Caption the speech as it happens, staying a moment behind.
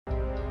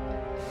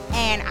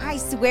And I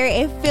swear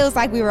it feels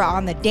like we were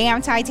on the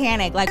damn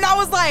Titanic. Like, and I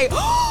was like,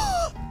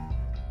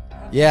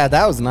 Yeah,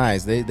 that was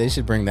nice. They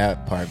should bring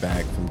that part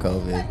back from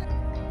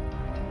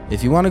COVID.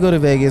 If you want to go to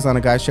Vegas on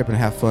a guy's trip and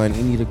have fun,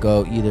 you need to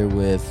go either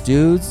with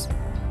dudes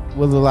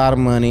with a lot of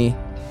money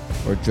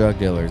or drug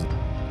dealers.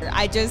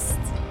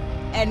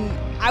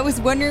 I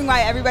was wondering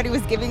why everybody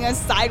was giving us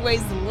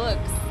sideways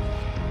looks.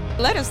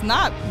 Let us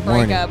not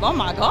break up. Oh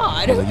my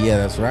God. I was like, yeah,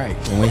 that's right.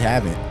 And we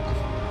haven't.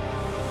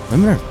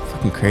 Women are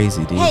fucking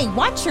crazy, dude. Hey,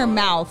 watch your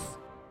mouth.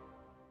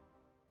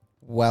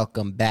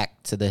 Welcome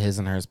back to the His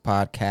and Hers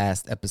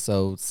podcast,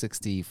 episode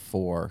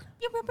 64.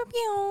 Pew, pew, pew,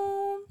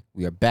 pew.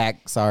 We are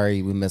back.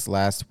 Sorry we missed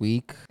last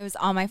week. It was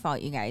all my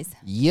fault, you guys.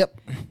 Yep.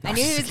 I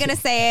knew he was going to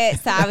say it,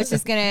 so I was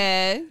just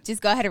going to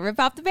go ahead and rip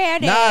off the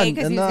Band-Aid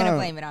because he was going to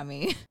blame it on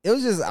me. It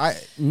was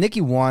just,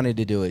 Nikki wanted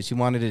to do it. She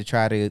wanted to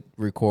try to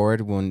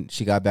record when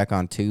she got back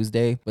on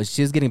Tuesday, but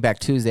she was getting back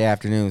Tuesday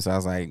afternoon, so I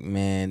was like,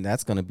 man,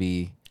 that's going to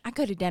be... I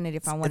could have done it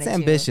if I wanted to. It's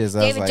ambitious.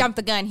 David jumped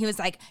the gun. He was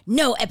like,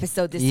 no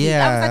episode this week.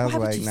 I was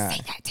like, why would you say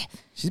that?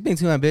 She's being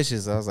too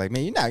ambitious. I was like,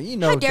 man, you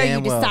know how dare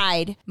damn you well.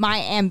 decide my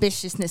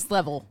ambitiousness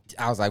level?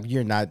 I was like,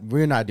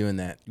 we're not doing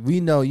that.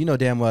 You know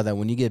damn well that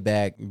when you get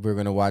back, we're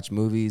going to watch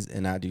movies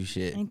and not do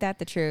shit. Ain't that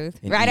the truth?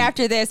 And right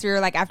after this, we were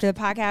like, after the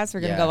podcast, we're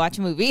going to go watch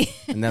a movie.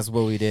 And that's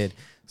what we did.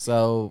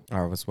 So,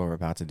 or that's what we're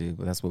about to do,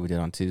 but that's what we did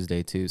on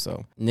Tuesday too.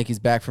 So Nikki's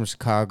back from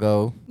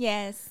Chicago.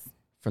 Yes.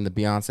 From the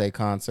Beyonce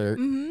concert.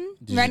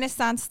 Mm-hmm.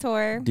 Renaissance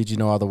tour. Did you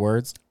know all the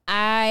words?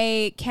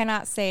 I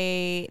cannot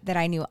say that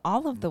I knew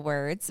all of the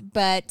words,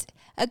 but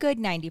a good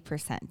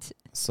 90%.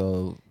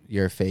 So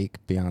you're a fake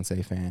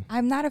Beyonce fan?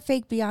 I'm not a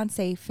fake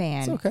Beyonce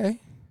fan. It's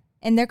okay.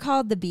 And they're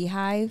called the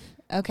Beehive,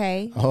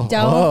 okay? Oh,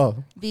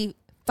 Don't be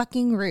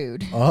fucking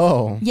rude.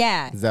 Oh.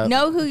 Yeah.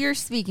 Know who you're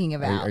speaking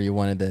about. Are you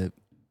one of the...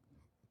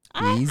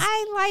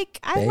 I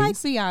like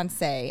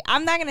Beyonce.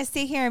 I'm not gonna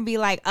sit here and be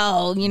like,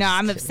 oh,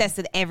 I'm obsessed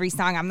with every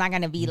song. I'm not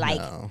gonna be like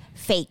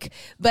fake,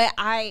 but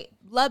I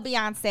love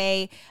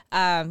Beyonce.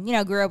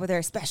 Grew up with her,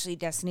 especially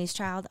Destiny's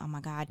Child. Oh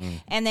my God!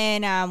 And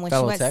then when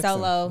fellow she went Texan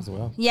solo, as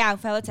well. Yeah,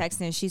 fellow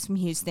Texan. She's from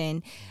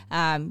Houston.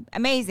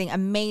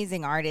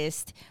 Amazing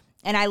artist.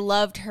 And I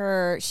loved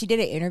her. She did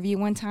an interview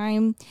one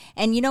time,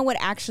 and you know what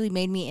actually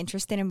made me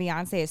interested in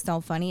Beyonce? Is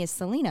so funny. Is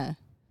Selena.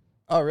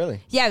 Oh, really?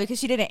 Yeah, because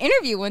she did an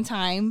interview one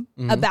time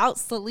about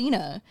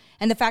Selena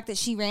and the fact that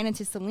she ran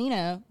into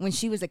Selena when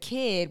she was a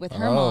kid with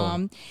her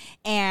mom,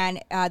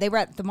 and they were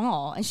at the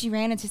mall, and she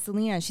ran into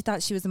Selena. She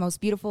thought she was the most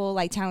beautiful,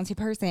 talented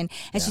person,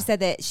 and she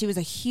said that she was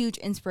a huge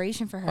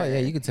inspiration for her. Oh, yeah,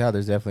 you could tell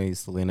there's definitely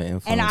Selena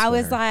influence. And I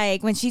was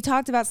like, when she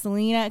talked about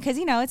Selena, because,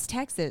 it's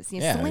Texas.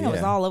 Selena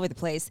was all over the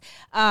place.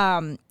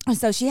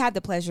 So she had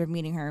the pleasure of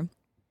meeting her.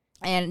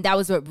 And that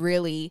was what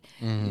really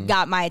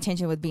got my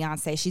attention with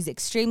Beyonce. She's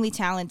extremely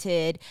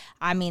talented.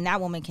 I mean,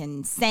 that woman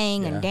can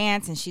sing and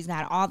dance, and she's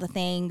got all the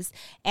things.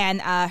 And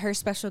her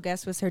special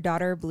guest was her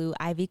daughter, Blue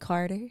Ivy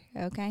Carter.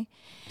 Okay.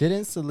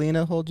 Didn't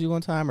Selena hold you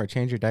one time or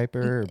change your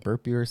diaper or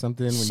burp you or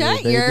something? When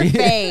Shut you were a baby?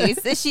 your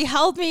face. She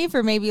held me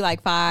for maybe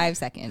 5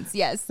 seconds.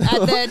 Yes. At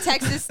the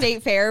Texas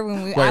State Fair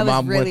when I was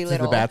mom really went little.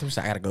 To the bathroom. She's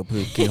like, I got to go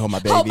poop. Can't hold my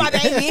baby. Hold my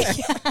baby.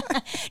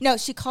 No,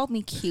 she called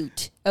me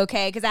cute.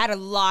 Okay. Because I had a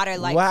lot of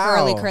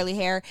curly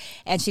hair,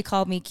 and she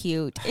called me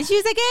cute, and she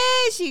was like,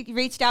 hey, she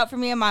reached out for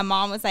me, and my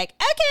mom was like,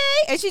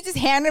 okay, and she just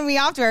handed me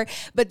off to her.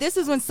 But this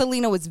was when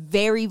Selena was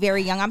very,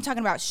 very young. I'm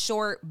talking about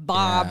short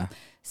bob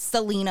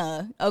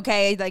Selena,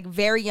 okay,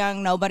 very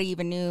young. Nobody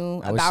even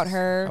knew about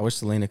her. I wish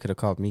Selena could have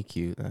called me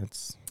cute.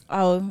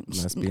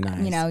 Must be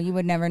nice. You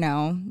would never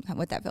know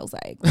what that feels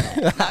like.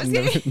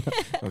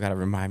 You gotta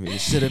remind me. It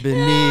should have been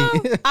me.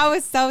 I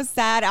was so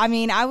sad. I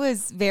mean, I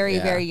was very,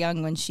 very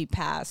young when she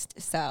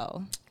passed.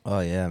 So.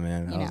 Oh yeah,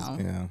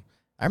 man.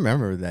 I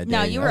remember that day.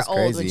 No, you were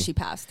old when she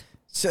passed.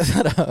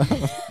 Shut up.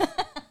 I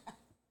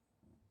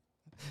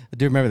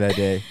do remember that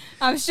day.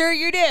 I'm sure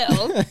you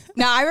do.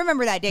 No, I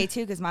remember that day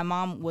too because my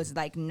mom was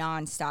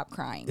nonstop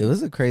crying. It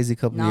was a crazy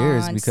couple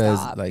years because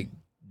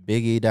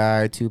Biggie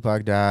died,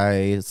 Tupac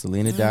died,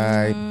 Selena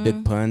died,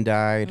 Big Pun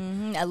died.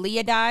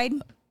 Aaliyah died.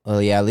 Oh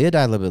yeah, Aaliyah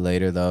died a little bit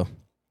later though.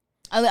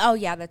 Oh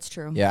yeah, that's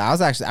true. Yeah,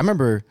 I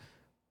remember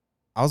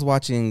I was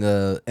watching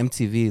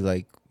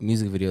MTV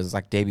music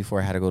videos day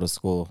before I had to go to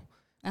school.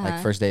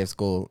 First day of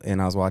school,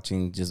 and I was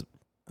watching it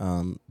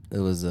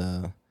was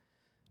a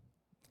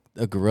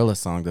Gorilla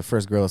song, the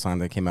first Gorilla song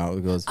that came out.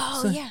 It goes,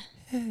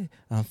 hey,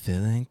 I'm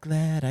feeling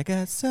glad I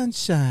got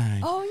sunshine.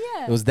 Oh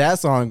yeah, it was that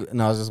song,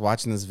 and I was just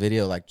watching this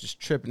video,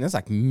 just tripping. It's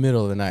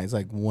middle of the night. It's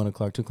 1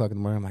 o'clock, 2 o'clock in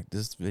the morning. I'm like,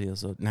 this video,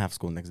 so I have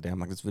school next day. I'm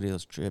like, this video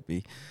is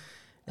trippy.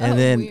 And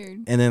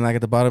then at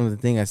the bottom of the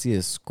thing, I see it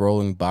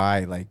scrolling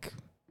by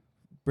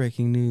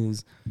breaking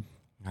news.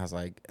 I was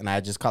like, and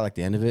I just caught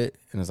the end of it,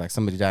 and it was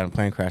somebody died in a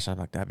plane crash. I was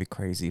like, that'd be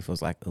crazy if it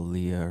was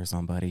Aaliyah or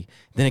somebody.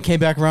 Then it came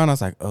back around. I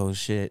was like, oh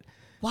shit.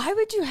 Why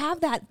would you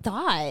have that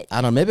thought? I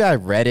don't know. Maybe I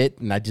read it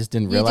and I just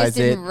didn't realize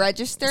it. You just didn't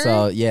register?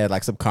 So yeah,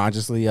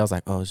 subconsciously, I was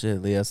like, oh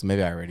shit, Aaliyah. So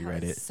maybe I already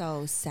read it.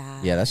 So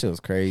sad. Yeah, that shit was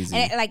crazy.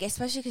 And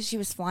especially because she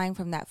was flying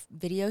from that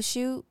video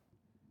shoot.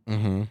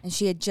 Mm-hmm. And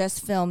she had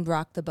just filmed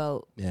Rock the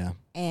Boat. Yeah.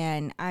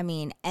 And I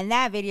mean, and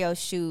that video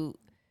shoot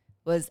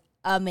was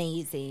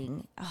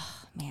amazing.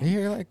 Oh, man. You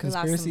hear like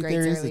conspiracy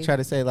theories that try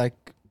to say like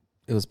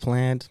it was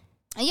planned?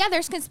 And yeah,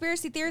 there's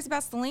conspiracy theories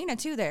about Selena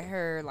too, that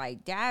her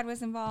like dad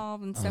was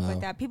involved and stuff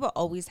like that. People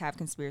always have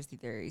conspiracy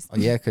theories. Oh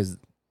yeah, because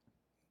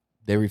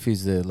they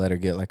refused to let her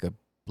get like a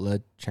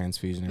blood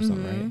transfusion or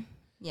something, right?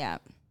 Yeah.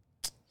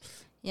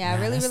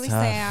 Yeah, really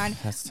sad.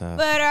 That's tough.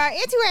 But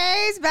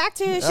anyways, back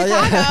to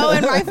Chicago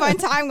and my fun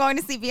time going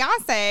to see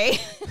Beyonce.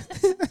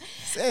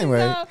 Anyway.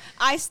 So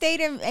I stayed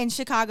in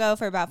Chicago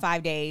for about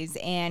 5 days,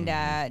 and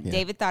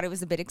David thought it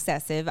was a bit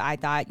excessive. I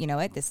thought, you know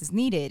what, this is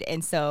needed.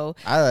 And so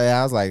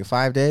I was like,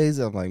 5 days?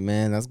 I'm like,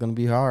 man, that's going to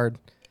be hard.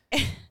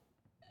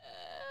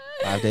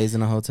 5 days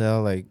in a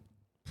hotel, like.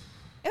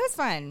 It was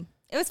fun.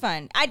 It was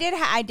fun. I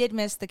did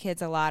miss the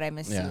kids a lot. I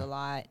missed you a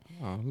lot.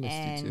 Oh, I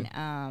missed you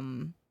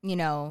too. You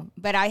know,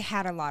 but I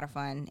had a lot of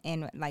fun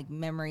and like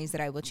memories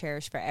that I will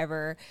cherish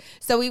forever.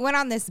 So we went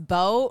on this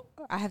boat.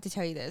 I have to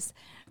tell you this.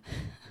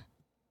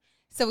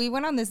 So we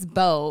went on this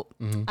boat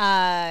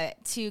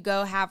to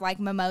go have like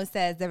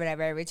mimosas or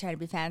whatever. We're trying to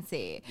be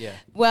fancy. Yeah.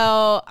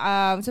 Well,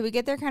 so we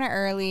get there kind of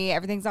early.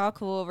 Everything's all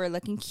cool. We're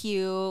looking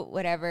cute,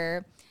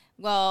 whatever.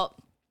 Well,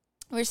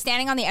 we're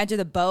standing on the edge of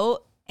the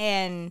boat,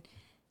 and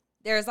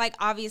there's like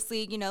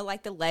obviously, you know,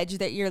 like the ledge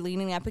that you're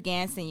leaning up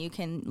against and you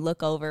can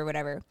look over,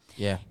 whatever.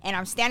 Yeah. And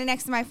I'm standing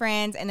next to my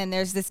friends, and then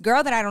there's this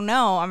girl that I don't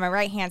know on my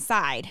right-hand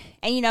side.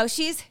 And, you know,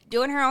 she's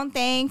doing her own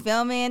thing,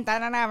 filming,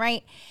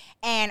 right?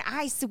 And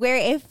I swear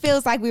it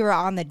feels like we were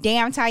on the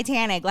damn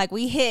Titanic. Like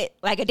we hit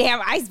like a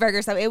damn iceberg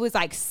or something. It was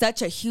like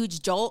such a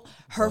huge jolt.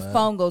 Her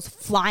phone goes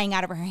flying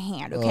out of her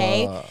hand,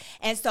 okay?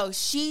 And so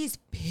she's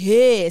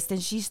pissed,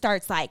 and she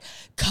starts like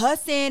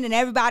cussing, and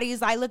everybody's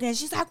like looking, and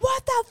she's like,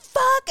 what the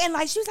fuck? And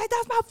like she was like,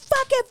 that's my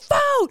fucking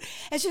phone.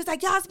 And she was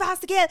like, y'all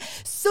supposed to get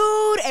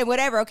sued and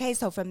whatever, okay?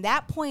 So from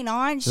that point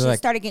on, she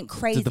started getting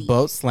crazy. Did the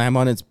boat slam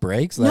on its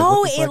brakes? Like, no,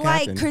 what the fuck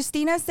happened?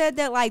 Christina said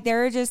that like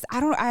there were just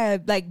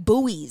like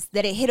buoys,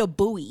 that it hit a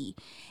buoy.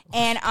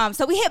 And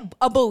so we hit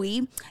a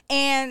buoy.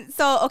 And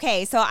so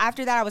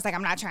after that I was like,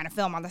 I'm not trying to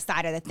film on the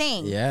side of the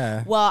thing.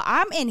 Yeah. Well,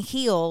 I'm in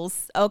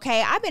heels,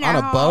 okay? I've been on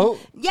a boat?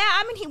 Yeah,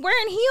 we're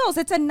in heels.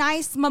 It's a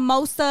nice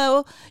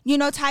mimosa, you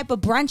know, type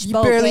of brunch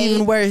boat. You barely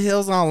even wear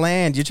heels on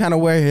land. You're trying to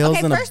wear heels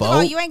in a boat? First of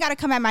all, you ain't got to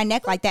come at my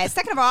neck like that.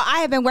 Second of all, I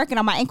have been working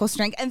on my ankle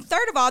strength. And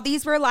third of all,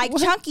 these were like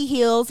chunky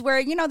heels where,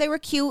 you know, they were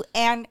cute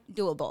and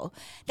doable.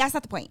 That's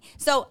not the point.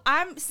 So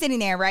I'm sitting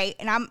there, right?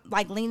 And I'm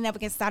like leaning up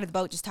against the side of the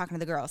boat just talking to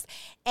the girls.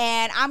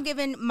 And I'm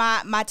giving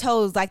my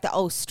toes like the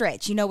old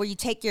stretch, you know, where you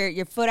take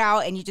your foot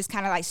out and you just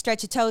kind of like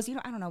stretch your toes. You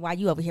know, I don't know why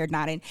you over here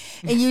nodding.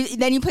 And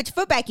then you put your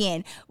foot back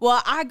in.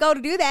 Well, I go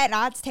to do that, and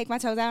I just take my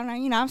toes out,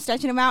 and, you know, I'm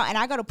stretching them out, and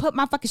I go to put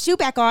my fucking shoe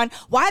back on.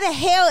 Why the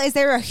hell is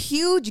there a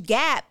huge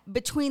gap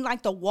between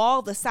like the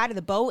wall, the side of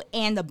the boat,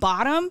 and the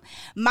bottom?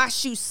 My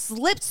shoe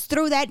slips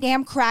through that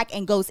damn crack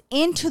and goes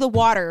into the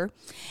water.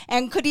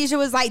 And Khadijah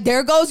was like,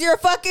 there goes your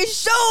fucking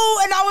shoe.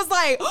 And I was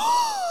like,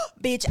 oh,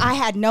 bitch, I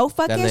had no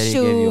fucking shoe. That lady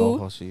gave you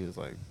all, she was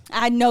like,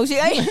 I know she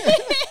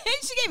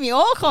gave me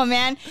all,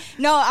 man.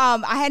 No,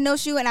 I had no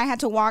shoe, and I had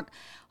to walk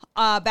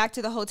back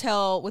to the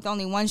hotel with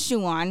only one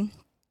shoe on.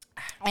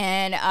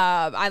 And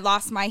I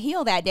lost my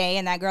heel that day,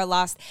 and that girl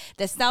lost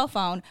the cell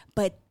phone.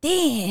 But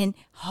then,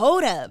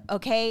 hold up,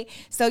 okay?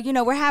 So, you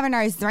know, we're having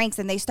our drinks,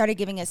 and they started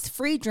giving us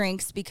free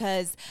drinks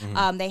because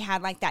they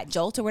had like that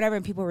jolt or whatever,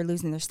 and people were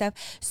losing their stuff.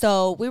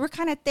 So we were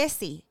kind of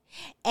thirsty.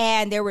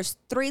 And there was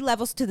 3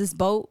 levels to this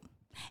boat.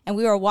 And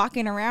we were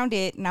walking around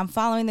it, and I'm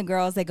following the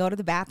girls. They go to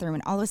the bathroom,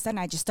 and all of a sudden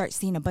I just start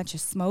seeing a bunch of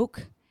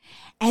smoke.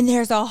 And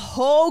there's a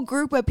whole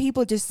group of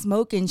people just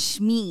smoking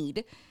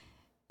schmeed.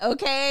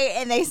 Okay?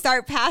 And they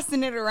start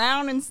passing it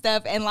around and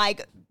stuff. And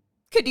like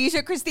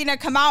Khadijah, Christina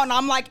come out, and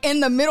I'm like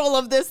in the middle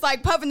of this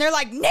like puff, and they're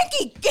like,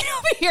 Nikki, get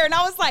over here. And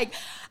I was like,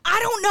 I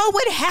don't know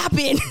what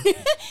happened.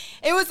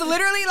 It was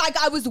literally like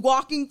I was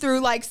walking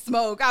through like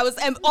smoke. I was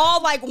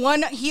all like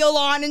one heel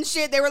on and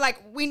shit. They were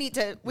like, we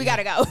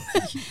gotta go.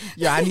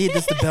 Yeah, I need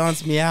this to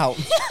balance me out.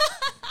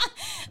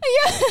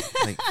 Yeah.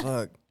 Like,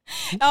 fuck.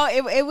 Oh,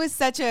 it was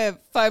such a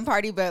fun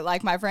party, but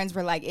like my friends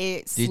were like,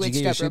 it switched up. Did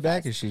you get your shoe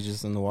back? Is she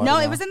just in the water? No, now?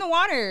 it was in the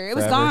water. It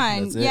was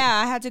gone.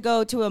 Yeah, I had to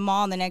go to a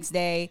mall the next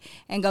day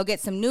and go get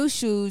some new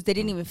shoes. They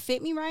didn't even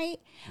fit me right.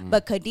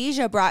 But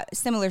Khadijah brought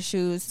similar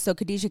shoes, so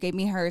Khadijah gave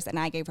me hers, and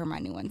I gave her my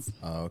new ones.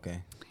 Oh,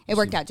 okay. It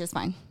worked out just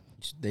fine.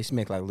 They should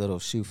make like little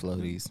shoe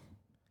floaties.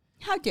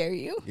 How dare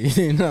you?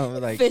 You know,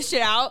 like fish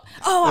it out.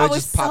 Oh, I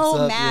was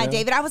so mad, you know?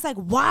 David. I was like,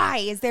 why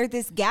is there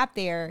this gap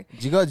there?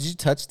 Did you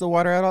touch the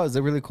water at all? Is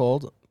it really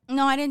cold?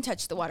 No, I didn't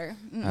touch the water.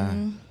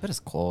 But it's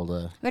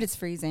cold. But it's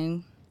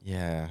freezing.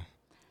 Yeah.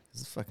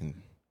 It's fucking.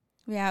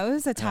 Yeah, it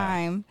was a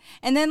time.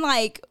 And then,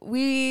 like,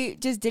 we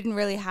just didn't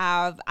really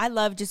have... I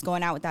love just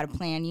going out without a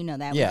plan. You know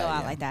that. Yeah, we go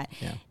out like that.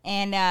 Yeah.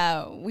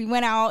 And we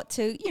went out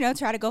to, you know,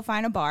 try to go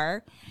find a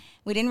bar.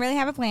 We didn't really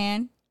have a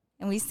plan.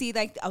 And we see,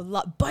 like,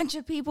 bunch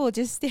of people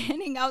just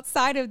standing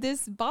outside of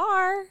this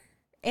bar.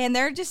 and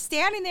they're just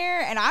standing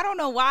there, and I don't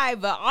know why,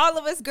 but all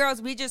of us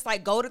girls, we just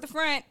like go to the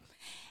front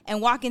and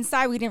walk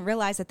inside. We didn't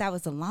realize that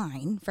was a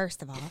line,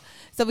 first of all.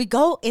 So we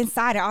go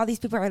inside, and all these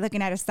people are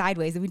looking at us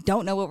sideways, and we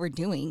don't know what we're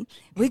doing.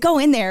 We go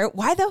in there.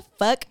 Why the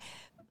fuck?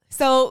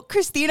 So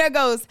Christina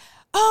goes,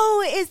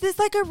 oh, is this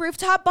like a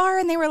rooftop bar?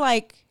 And they were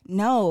like,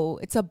 no,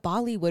 it's a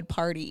Bollywood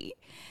party.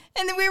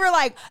 And then we were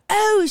like,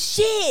 oh,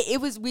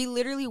 shit. We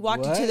literally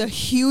walked into the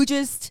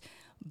hugest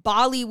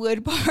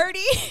Bollywood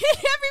party.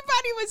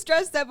 Everybody was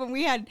dressed up, and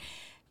we had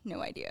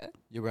no idea.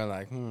 You were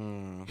like,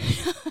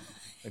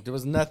 Like there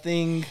was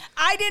nothing.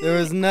 I didn't. There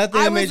was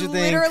nothing that made you think. I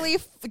was literally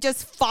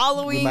just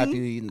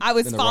following. I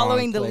was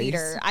following the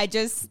leader.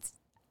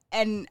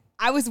 And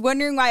I was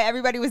wondering why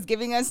everybody was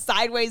giving us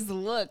sideways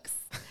looks.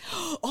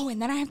 Oh,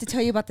 and then I have to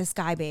tell you about this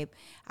guy, babe.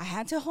 I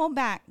had to hold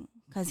back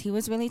because he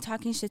was really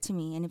talking shit to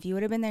me. And if you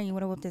would have been there, you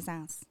would have whooped his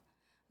ass.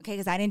 Okay,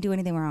 because I didn't do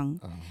anything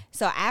wrong.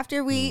 So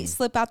after we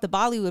slip out the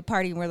Bollywood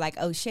party and we're like,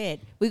 oh,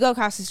 shit, we go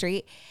across the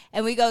street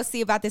and we go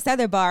see about this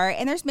other bar.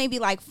 And there's maybe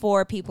like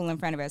 4 people in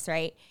front of us,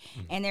 right?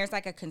 And there's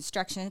like a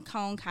construction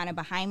cone kind of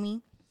behind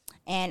me.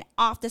 And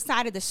off the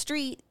side of the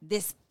street,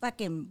 this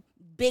fucking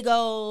big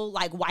old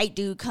like white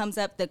dude comes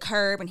up the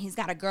curb and he's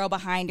got a girl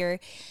behind her.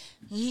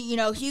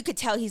 You could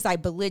tell he's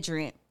like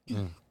belligerent.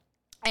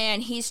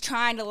 And he's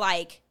trying to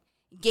like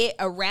get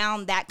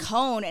around that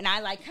cone, and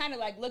I like kind of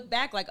like look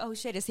back like, oh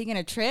shit, is he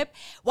gonna trip?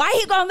 Why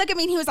he gonna look at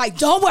me? And he was like,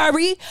 don't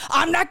worry,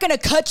 I'm not gonna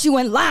cut you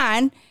in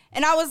line.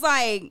 And I was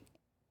like,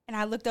 and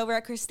I looked over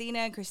at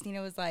Christina, and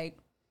Christina was like,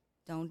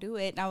 don't do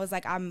it. And I was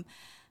like, and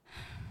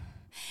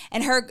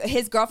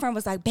his girlfriend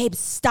was like, babe,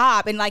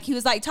 stop. And like he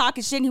was like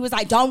talking shit, and he was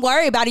like, don't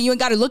worry about it, you ain't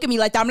gotta look at me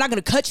like that, I'm not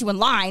gonna cut you in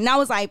line. And I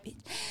was like,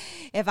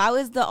 if I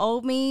was the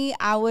old me,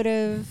 I would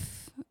have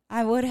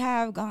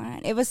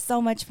gone. It was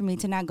so much for me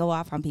to not go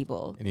off on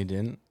people. And you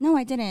didn't? No,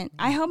 I didn't.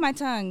 I held my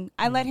tongue.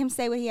 I let him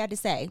say what he had to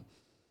say.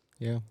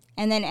 Yeah.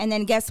 And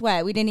then guess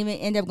what? We didn't even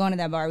end up going to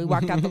that bar. We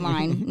walked out the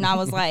line. And I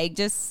was like,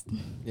 just.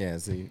 Yeah,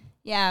 see.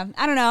 Yeah,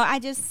 I don't know.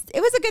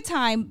 It was a good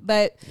time.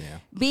 But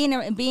being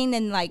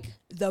in like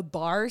the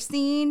bar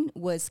scene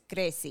was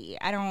crazy.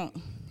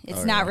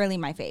 It's not really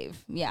my fave.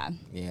 Yeah.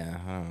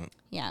 Yeah.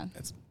 Yeah.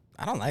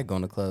 I don't like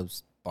going to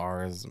clubs,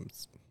 bars.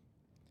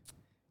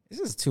 It's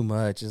just too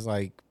much. It's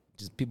like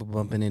just people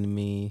bumping into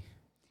me.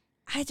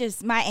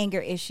 My anger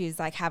issues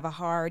like have a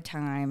hard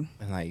time.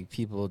 And like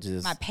people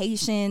just. My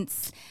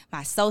patience,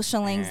 my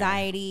social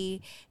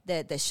anxiety,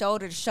 the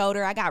shoulder to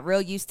shoulder. I got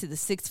real used to the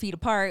 6 feet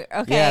apart.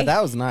 Okay. Yeah,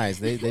 that was nice.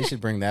 They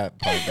should bring that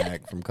part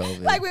back from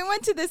COVID. Like we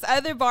went to this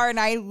other bar and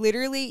I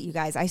literally, you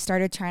guys, I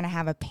started trying to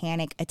have a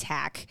panic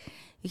attack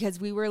because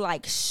we were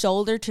like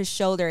shoulder to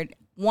shoulder.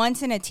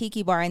 Once in a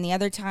tiki bar and the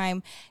other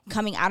time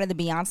coming out of the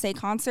Beyonce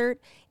concert.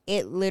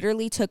 It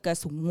literally took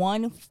us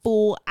 1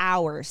 full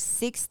hour,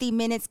 60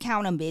 minutes,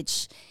 count 'em,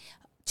 bitch,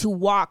 to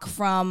walk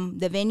from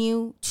the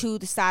venue to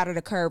the side of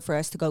the curb for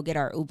us to go get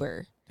our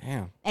Uber.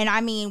 Damn. And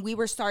I mean, we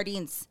were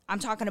I'm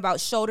talking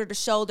about shoulder to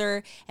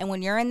shoulder. And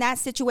when you're in that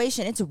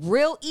situation, it's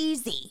real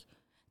easy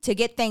to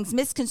get things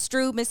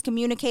misconstrued,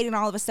 miscommunicated, and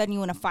all of a sudden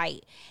you in a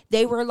fight.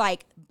 They were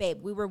like,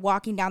 babe, we were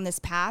walking down this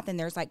path and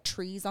there's like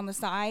trees on the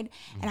side.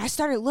 And I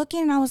started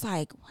looking and I was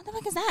like, what the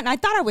fuck is that? And I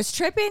thought I was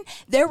tripping.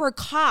 There were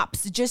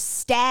cops just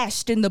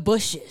stashed in the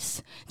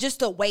bushes,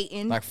 just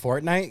waiting. Like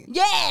Fortnite?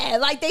 Yeah,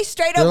 like they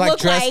straight up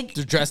look like.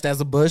 They're dressed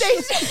as a bush?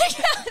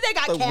 They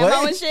got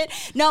camo and shit.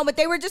 No, but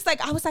they were just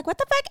like, I was like, what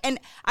the fuck? And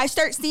I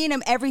start seeing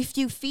them every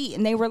few feet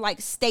and they were like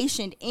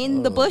stationed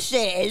in the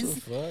bushes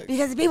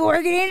because people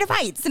were getting into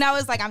fights. And I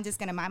was like, I'm just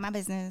going to mind my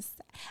business.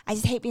 I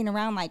just hate being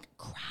around like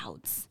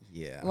crowds.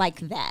 Yeah.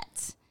 Like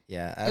that.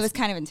 Yeah. It was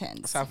kind of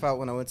intense. That's how I felt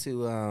when I went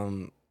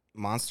to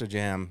Monster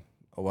Jam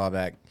a while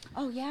back.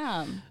 Oh,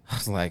 yeah. I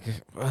was like,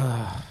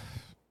 I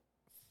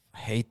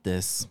hate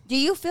this. Do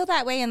you feel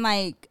that way in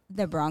like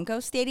the Bronco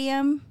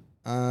Stadium?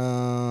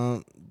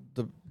 Weird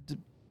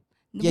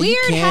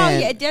how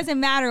it doesn't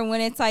matter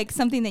when it's like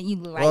something that you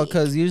like. Well,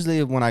 because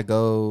usually when I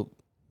go,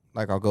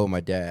 like I'll go with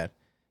my dad.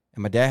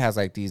 And my dad has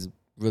like these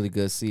really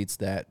good seats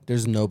that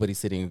there's nobody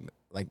sitting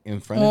like in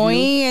front of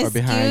you or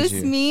behind you.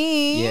 Excuse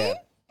me. Yeah.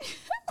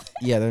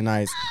 Yeah, they're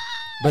nice.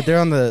 But they're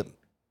on the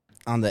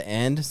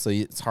end, so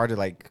it's hard to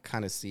like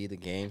kind of see the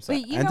game. So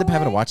I end up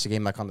having to watch the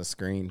game like on the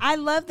screen. I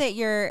love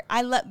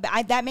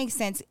that that makes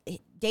sense.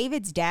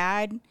 David's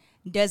dad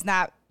does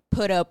not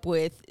put up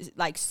with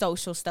like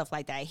social stuff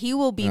like that. He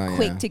will be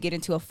quick to get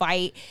into a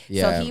fight.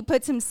 Yeah. So he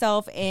puts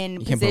himself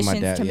in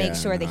positions to make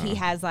sure that he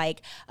has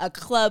like a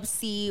club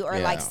seat or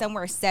like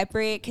somewhere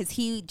separate because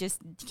he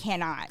just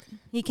cannot.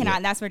 He cannot.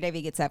 And that's where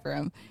David gets up for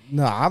him.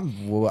 No,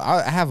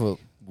 I have a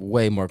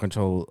way more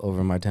control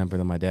over my temper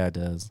than my dad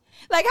does.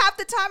 Like half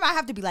the time I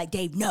have to be like,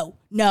 Dave, no.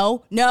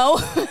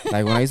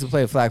 Like when I used to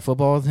play flag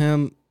football with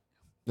him,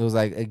 it was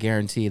like a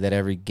guarantee that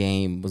every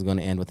game was going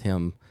to end with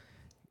him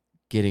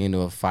getting into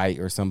a fight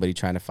or somebody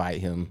trying to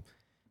fight him.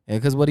 And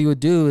because what he would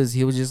do is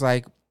he would just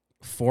like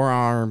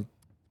forearm,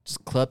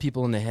 just club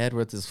people in the head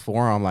with his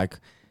forearm like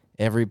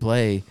every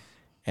play.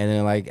 And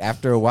then like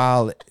after a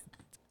while,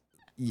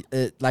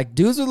 like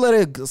dudes would let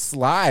it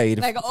slide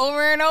like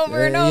over and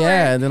over and over.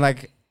 Yeah, and then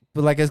like,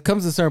 but like it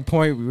comes to a certain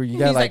point where you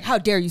gotta like, how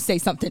dare you say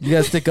something? You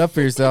gotta stick up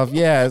for yourself.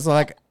 Yeah, so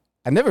like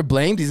I never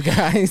blamed these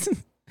guys.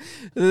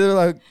 They're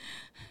like,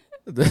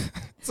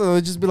 so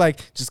it'd just be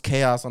like just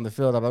chaos on the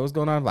field. I'm like, what's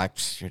going on? I'm like,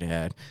 your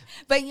dad.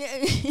 But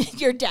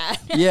your dad.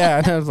 Yeah,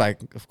 and I was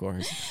like, of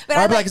course. But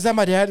I'd be like, is that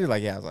my dad? You're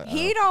like, yeah. I was like,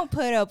 he don't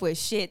put up with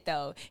shit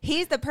though.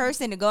 He's the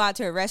person to go out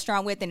to a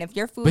restaurant with, and if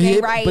your food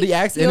ain't right, but he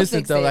acts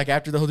innocent though. Like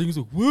after the whole thing, he's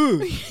like, what?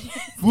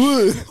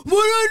 What? What did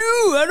I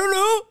do? I don't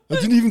know.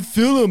 I didn't even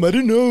feel him. I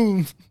didn't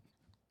know.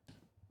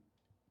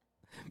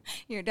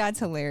 Your dad's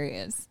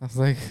hilarious. I was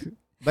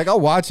like I'll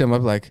watch him.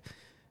 I'm like,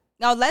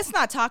 no, let's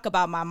not talk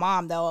about my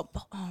mom though.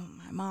 Oh,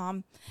 my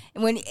mom.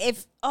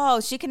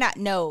 She cannot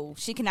know.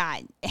 She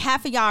cannot.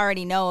 Half of y'all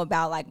already know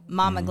about like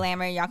Mama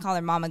Glamour. Y'all call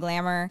her Mama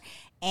Glamour.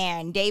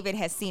 And David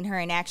has seen her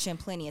in action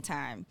plenty of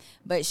time.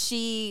 But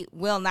she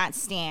will not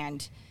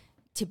stand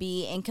to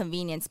be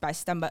inconvenienced by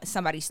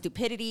somebody's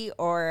stupidity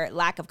or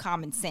lack of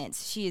common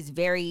sense. She is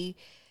very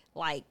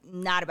like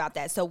not about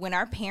that. So when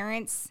our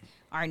parents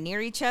are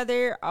near each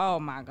other, oh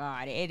my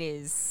God,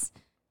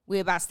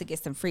 we're about to get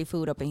some free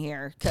food up in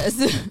here. Cause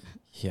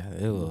yeah,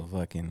 it will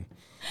fucking...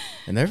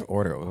 And their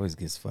order always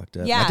gets fucked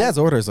up. Yeah. My dad's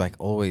order is like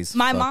always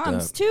my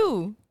mom's up.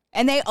 too.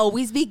 And they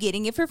always be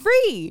getting it for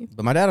free.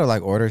 But my dad will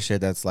like order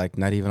shit that's like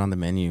not even on the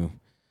menu.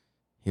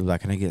 He'd be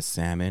like, can I get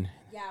salmon?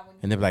 Yeah.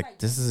 And they'd be like,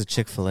 this is a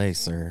Chick-fil-A,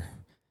 sir.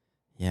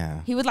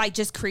 Yeah. He would like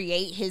just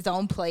create his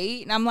own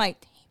plate. And I'm like,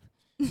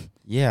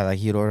 yeah, like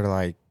he'd order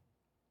like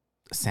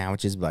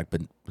sandwiches but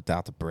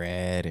without the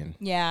bread. And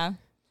yeah.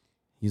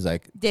 He's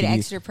like, did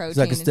extra protein. He's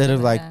like, instead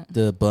of like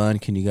the bun,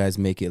 can you guys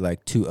make it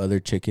like 2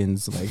 other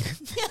chickens? Like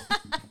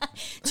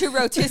 2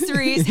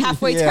 rotisseries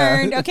halfway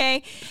turned.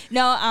 Okay.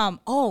 No.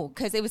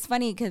 Cause it was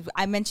funny. Cause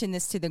I mentioned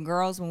this to the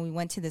girls when we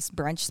went to this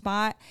brunch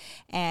spot,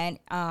 and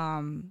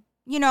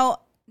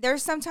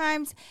there's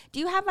sometimes, do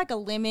you have like a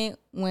limit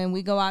when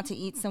we go out to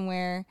eat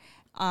somewhere?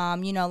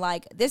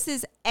 Like this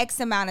is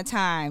X amount of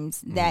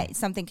times that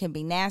something can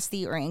be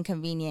nasty or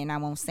inconvenient and I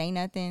won't say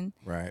nothing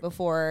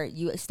before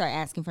you start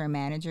asking for a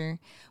manager.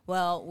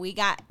 Well, we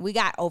got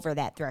over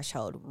that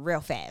threshold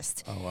real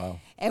fast. Oh, wow.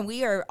 And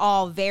we are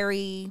all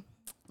very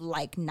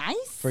like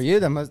nice. For you,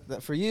 that must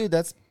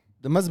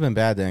have been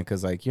bad then.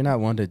 Cause like, you're not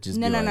one to just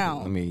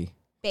let me.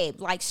 Babe,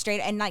 like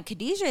straight. And like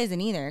Khadijah isn't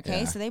either.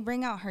 Okay. Yeah. So they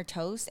bring out her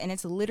toast and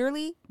it's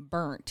literally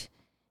burnt.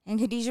 And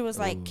Khadijah was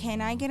like,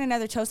 can I get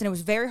another toast? And it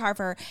was very hard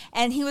for her.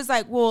 And he was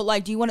like, well,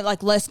 like, do you want it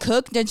like less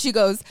cooked? And she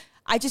goes,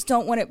 I just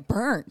don't want it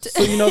burnt.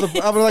 So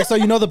I was like, so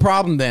you know the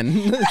problem then.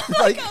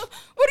 Like,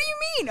 what do you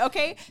mean?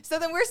 Okay. So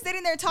then we're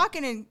sitting there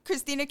talking and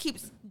Christina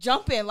keeps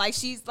jumping like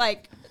she's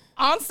like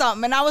on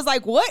something. And I was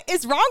like, what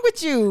is wrong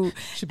with you?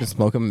 She been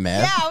smoking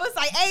meth. Yeah. I was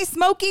like, hey,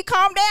 Smokey,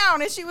 calm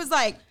down. And she was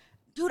like,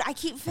 dude, I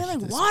keep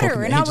feeling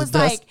water. And I was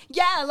like,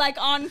 yeah, like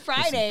on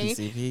Friday.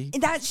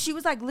 And that she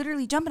was like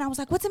literally jumping. I was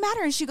like, what's the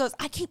matter? And she goes,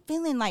 I keep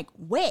feeling like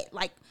wet,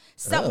 like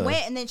something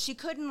wet. And then she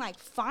couldn't like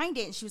find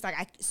it. And she was like,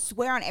 I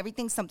swear on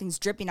everything, something's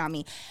dripping on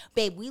me.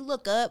 Babe, we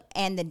look up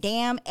and the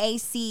damn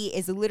AC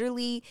is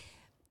literally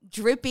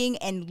dripping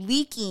and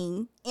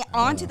leaking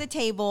onto the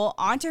table,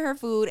 onto her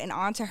food, and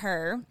onto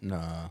her.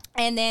 Nah.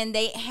 And then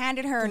they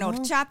handed her an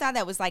horchata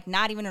that was like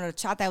not even an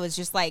horchata. It was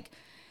just like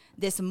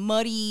this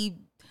muddy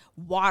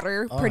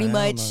water pretty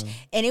much.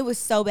 And it was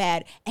so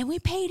bad. And we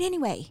paid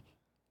anyway.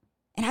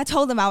 And I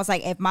told them, I was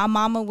like, if my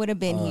mama would have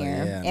been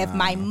here, if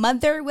my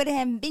mother would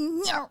have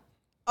been here,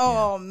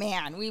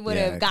 man, we would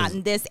have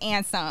gotten this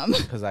and some.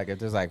 Because like if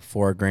there's like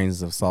 4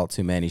 grains of salt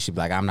too many, she'd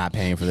be like, I'm not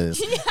paying for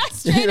this.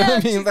 Straight you know up.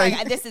 What I mean?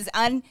 Like, this is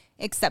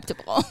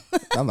unacceptable.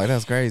 I'm like,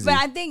 that's crazy. But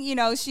I think,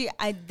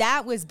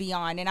 that was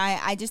beyond. And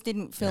I just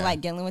didn't feel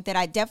like dealing with it.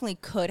 I definitely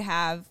could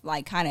have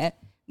like kind of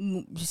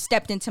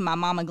stepped into my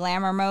Mama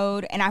Glamour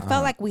mode, and I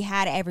felt like we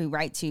had every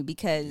right to,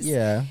 because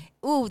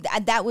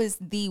that was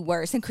the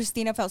worst. And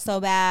Christina felt so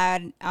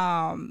bad,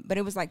 but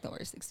it was like the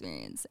worst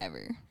experience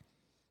ever.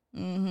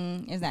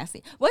 It's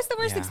nasty. What's the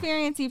worst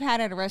experience you've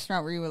had at a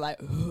restaurant where you were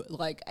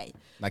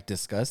like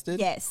disgusted?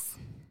 Yes.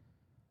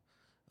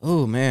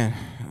 Oh man,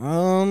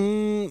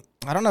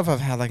 I don't know if I've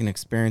had like an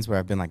experience where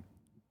I've been like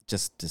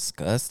just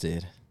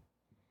disgusted.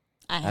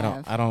 I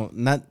don't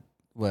not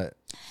what.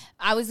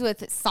 I was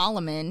with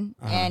Solomon,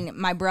 and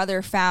my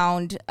brother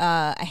found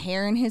a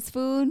hair in his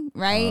food,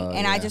 right?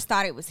 And I just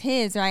thought it was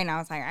his, right? And I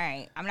was like, all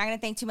right, I'm not going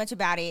to think too much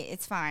about it.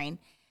 It's fine.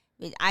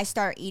 I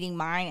start eating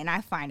mine, and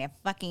I find a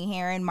fucking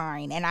hair in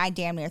mine, and I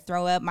damn near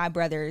throw up. My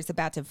brother is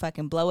about to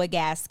fucking blow a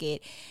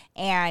gasket,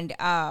 and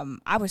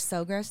I was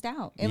so grossed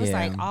out. It was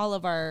like all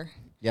of our...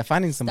 Yeah,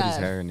 finding somebody's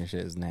hair in your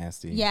shit is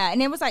nasty. Yeah,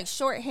 and it was like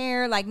short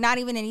hair, like not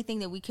even anything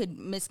that we could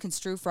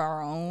misconstrue for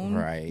our own,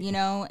 right?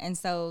 And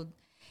so...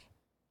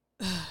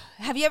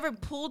 Have you ever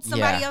pulled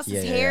somebody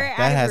else's hair out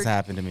that of has your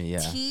happened to me,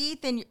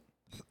 teeth and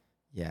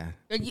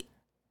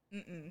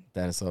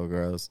that is so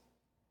gross.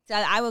 So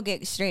I will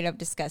get straight up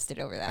disgusted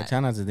over that. I try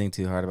not to think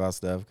too hard about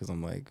stuff because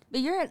I'm like, but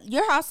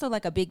you're also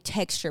like a big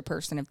texture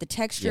person. If the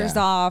texture is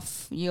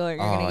off, you're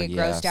gonna get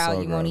grossed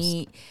out. You won't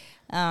eat.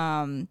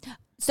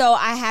 So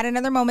I had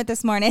another moment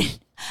this morning.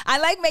 I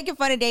like making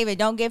fun of David.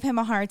 Don't give him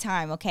a hard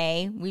time,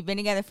 okay? We've been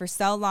together for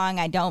so long.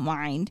 I don't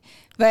mind.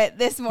 But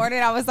this morning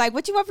I was like,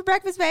 what you want for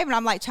breakfast, babe? And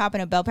I'm like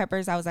chopping up bell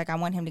peppers. I was like, I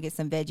want him to get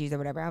some veggies or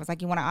whatever. I was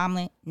like, you want an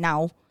omelet?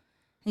 No. And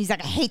he's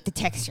like, I hate the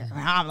texture of an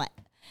omelet.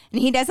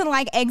 And he doesn't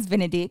like eggs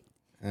Benedict.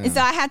 And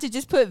so I had to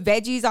just put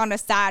veggies on the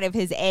side of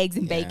his eggs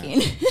and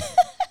bacon.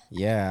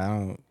 Yeah,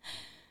 I'm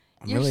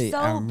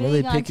so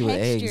really big picky on with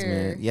eggs, texture.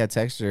 man. Yeah,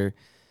 texture.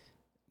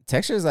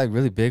 Texture is like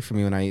really big for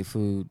me when I eat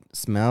food.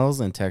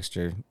 Smells and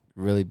texture,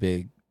 really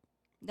big.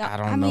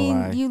 I mean,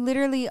 why. You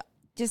literally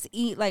just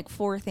eat like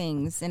 4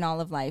 things in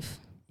all of life.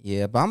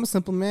 Yeah, but I'm a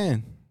simple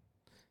man.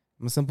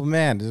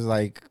 Just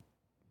like,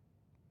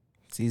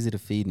 it's easy to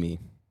feed me.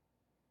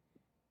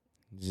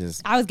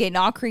 I was getting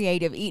all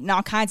creative, eating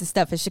all kinds of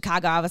stuff in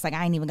Chicago. I was like,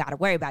 I ain't even got to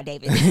worry about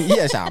David.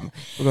 Yeah,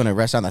 we're going to a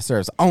restaurant that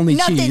serves only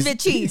Nothing cheese. but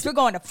cheese. We're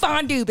going to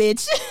fondue,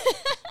 bitch.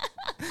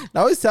 I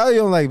always tell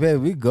you, I'm like,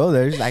 babe, we go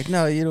there. She's like,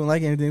 no, you don't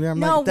like anything there. I'm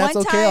like, that's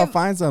okay. I'll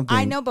find something.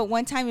 I know, but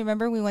one time,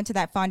 remember, we went to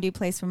that fondue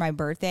place for my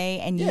birthday,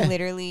 and you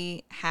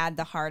literally had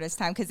the hardest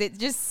time because it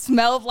just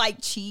smelled like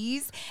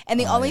cheese. And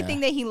the only thing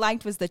that he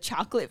liked was the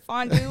chocolate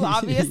fondue,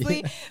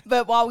 obviously.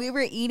 But while we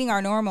were eating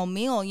our normal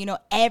meal, you know,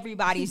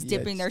 everybody's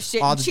dipping their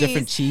shit all in the cheese.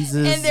 Different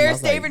cheeses. And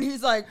there's David,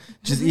 who's like,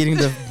 just eating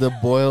the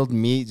boiled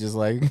meat, just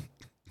like, I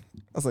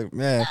was like,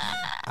 man,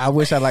 I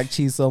wish I liked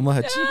cheese so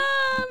much.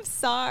 I'm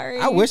sorry.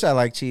 I wish I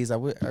liked cheese. I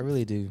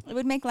really do. It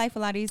would make life a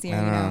lot easier.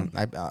 You know?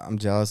 I'm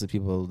jealous of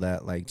people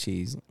that like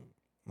cheese.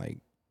 Like,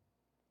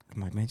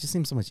 I'm like, man, it just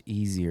seems so much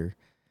easier.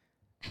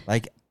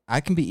 Like, I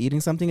can be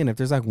eating something, and if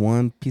there's like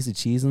one piece of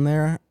cheese in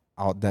there,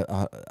 I'll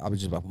be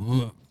just like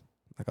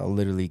I'll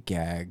literally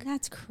gag.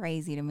 That's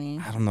crazy to me.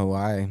 I don't know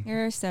why.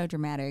 You're so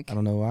dramatic. I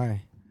don't know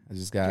why. I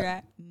just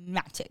got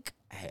dramatic.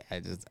 I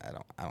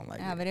don't like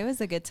it. But it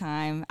was a good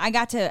time. I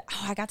got to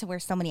wear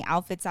so many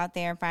outfits out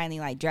there and finally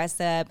like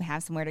dress up,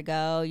 have somewhere to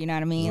go. You know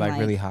what I mean? It was like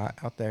really hot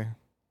out there.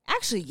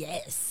 Actually,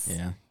 yes.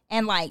 Yeah.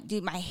 And like,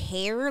 dude, my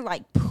hair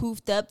like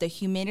poofed up. The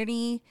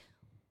humidity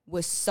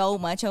was so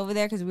much over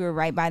there because we were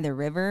right by the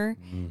river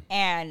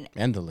and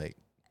the lake.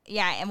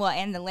 Yeah,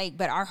 and the lake,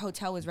 but our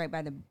hotel was right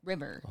by the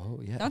river.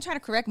 Oh yeah. Don't try to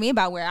correct me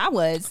about where I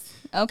was.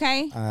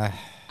 Okay.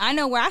 I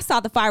know where I saw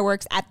the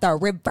fireworks at the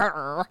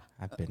river.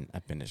 I've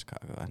been to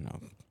Chicago. I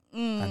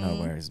know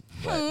where it's.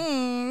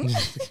 I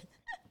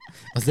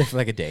was there for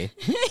like a day.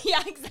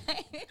 Yeah,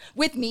 exactly.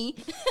 With me.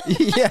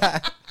 Yeah.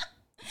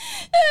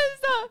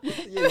 So,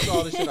 you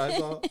saw the shit I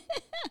saw.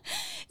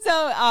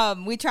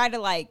 So we tried to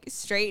like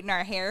straighten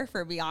our hair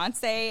for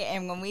Beyonce,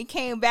 and when we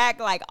came back,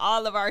 like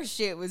all of our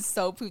shit was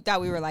so pooped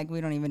out. We were like,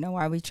 we don't even know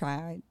why we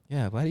tried.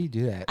 Yeah, why do you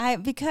do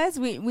that? Because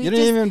we you didn't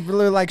even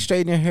really like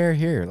straighten your hair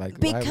here, like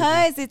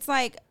because it's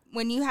like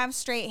when you have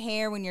straight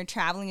hair when you're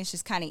traveling, it's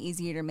just kind of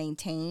easier to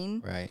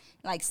maintain. Right.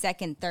 Like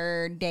second,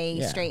 third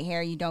day straight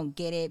hair, you don't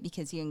get it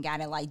because you ain't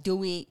gotta like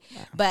do it.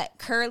 Yeah. But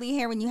curly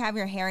hair, when you have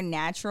your hair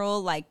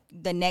natural, like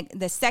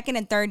the second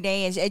and third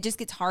day, it just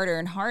gets harder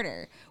and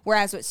harder.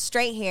 Whereas with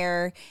straight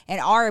hair, in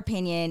our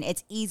opinion,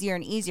 it's easier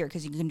and easier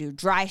because you can do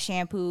dry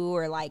shampoo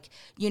or like,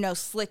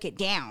 slick it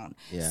down.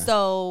 Yeah.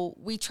 So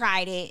we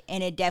tried it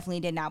and it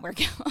definitely did not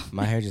work out.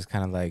 My hair just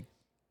kind of like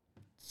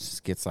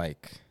just gets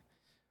like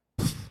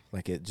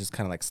it just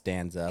kind of like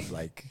stands up,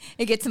 like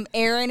it gets some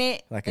air in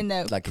it, like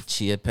a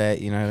chia pet.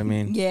 You know what I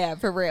mean? Yeah,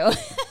 for real.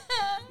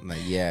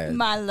 Like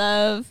my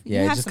love.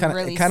 Yeah, you have just some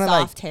really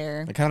soft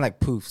hair. It kind of like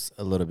poofs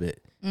a little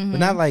bit, but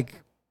not like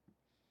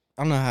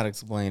I don't know how to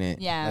explain it.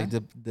 Yeah, like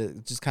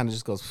it just kind of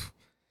just goes.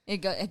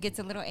 It gets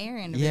a little air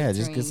in. Yeah, it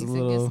just gets a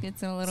little.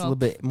 It's a little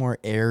bit more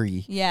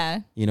airy. Yeah,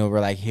 where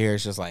like hair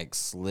is just like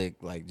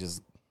slick, like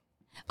just.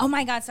 Oh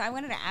my God. So I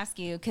wanted to ask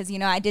you, because,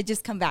 I did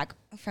just come back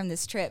from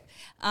this trip.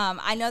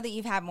 I know that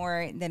you've had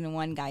more than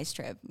one guy's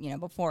trip,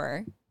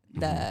 before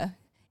the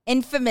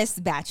infamous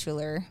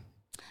bachelor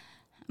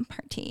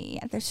party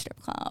at their strip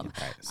club.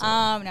 Okay, so.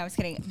 No, I was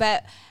kidding.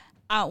 But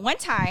one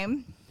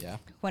time,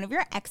 one of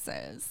your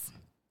exes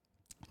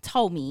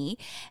told me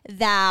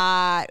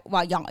that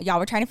while y'all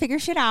were trying to figure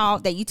shit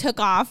out, that you took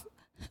off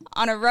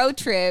on a road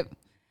trip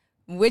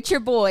with your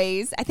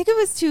boys. I think it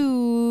was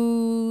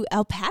to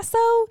El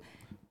Paso.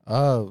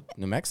 Oh,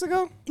 New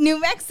Mexico? New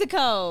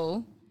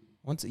Mexico.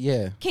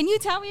 Yeah. Can you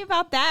tell me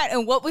about that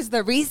and what was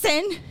the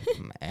reason?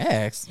 My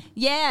ex?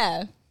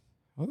 Yeah.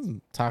 I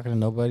wasn't talking to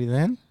nobody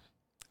then.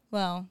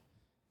 Well,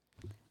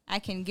 I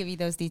can give you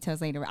those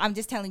details later. I'm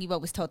just telling you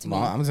what was told to me.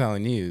 I'm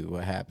telling you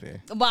what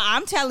happened. Well,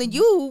 I'm telling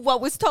you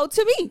what was told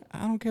to me. I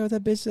don't care what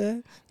that bitch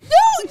said.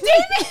 No, damn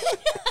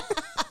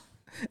it.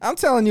 I'm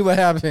telling you what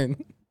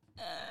happened.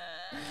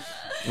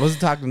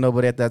 Wasn't talking to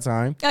nobody at that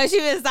time. Oh, she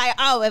was like,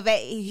 if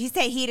he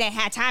said he didn't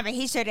have time, but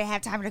he sure didn't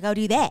have time to go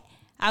do that.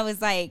 I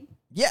was like,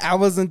 yeah, I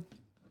wasn't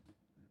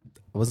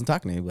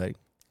talking to anybody.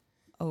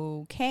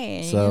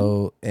 Okay.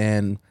 So,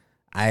 and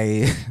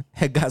I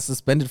had got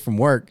suspended from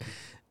work.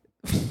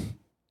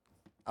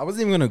 I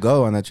wasn't even going to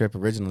go on that trip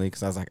originally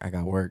because I was like, I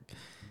got work.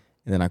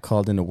 And then I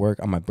called into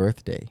work on my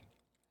birthday,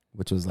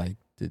 which was like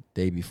the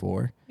day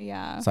before.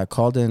 Yeah. So I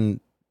called in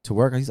to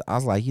work. I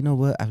was like, you know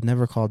what? I've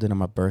never called in on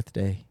my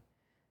birthday.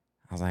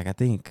 I was like, I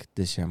think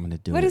this year I'm gonna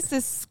do it. What is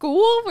this,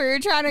 school where you're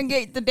trying to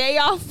get the day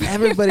off?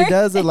 Everybody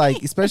does it,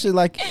 like, especially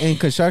like in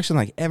construction,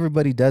 like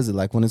everybody does it.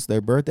 Like when it's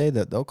their birthday,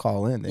 that they'll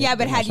call in. Yeah,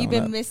 but had you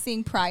been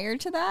missing prior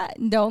to that?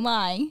 Don't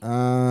lie.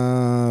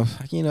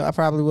 I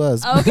probably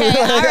was. Okay,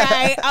 all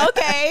right,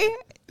 okay.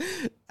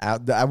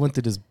 I went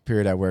through this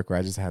period at work where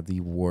I just had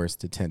the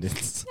worst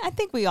attendance. I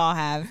think we all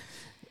have.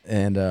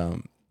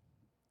 And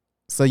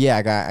so yeah,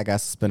 I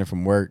got suspended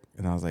from work,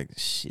 and I was like,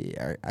 shit,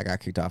 I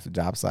got kicked off the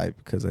job site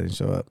because I didn't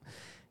show up.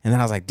 And then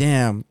I was like,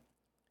 damn.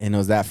 And it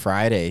was that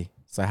Friday,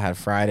 so I had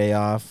Friday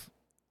off,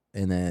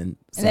 and then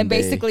Sunday, and then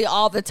basically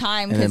all the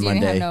time because you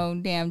didn't have no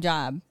damn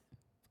job.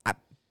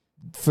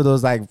 For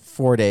those like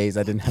 4 days,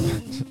 I didn't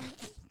have.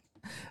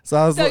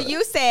 So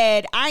you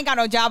said, I ain't got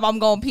no job. I'm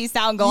going peace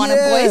out and go on a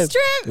boys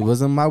trip. It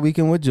wasn't my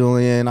weekend with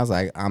Julian. I was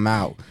like, I'm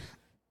out.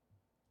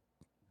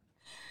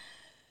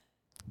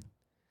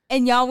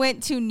 And y'all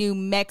went to New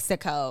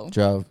Mexico.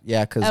 Drove,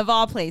 yeah, because of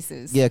all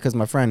places. Yeah, because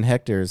my friend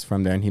Hector is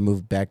from there, and he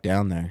moved back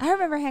down there. I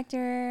remember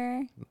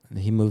Hector.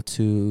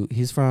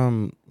 He's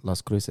from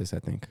Las Cruces, I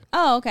think.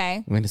 Oh,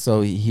 okay. So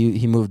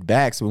he moved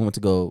back, so we went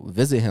to go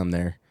visit him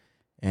there.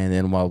 And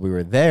then while we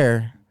were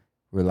there,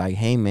 we're like,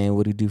 hey, man,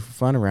 what do you do for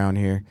fun around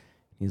here?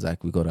 He's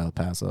like, we go to El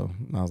Paso.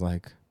 And I was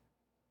like,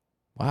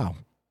 wow.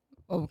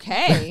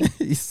 Okay.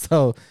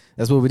 So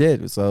that's what we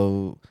did.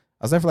 So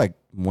I was there for like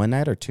 1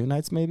 night or 2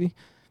 nights maybe.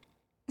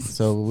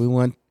 So we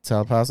went to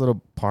El Paso to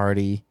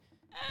party,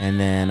 and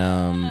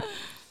then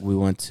we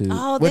went to...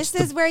 Oh, this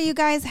is where you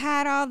guys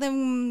had all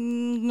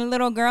them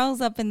little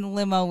girls up in the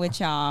limo with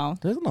y'all.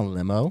 There's no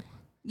limo.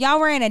 Y'all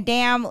were in a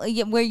damn...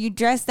 where you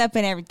dressed up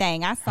and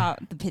everything. I saw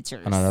the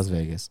pictures. Oh, no, that's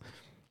Vegas.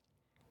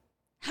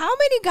 How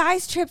many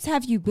guys' trips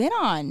have you been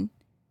on?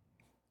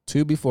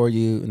 2 before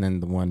you, and then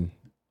the one...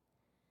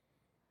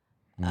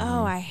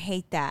 Oh, I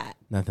hate that.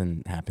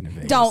 Nothing happened in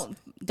Vegas.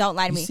 Don't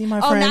lie to me. See my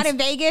friends? Not in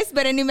Vegas,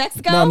 but in New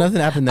Mexico? No, nothing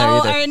happened there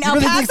either. Or in you El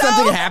really Paso? think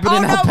something happened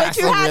in El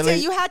Paso? But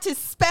you had to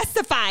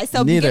specify.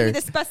 So give me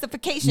the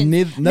specification.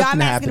 Nothing I'm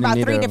asking happened about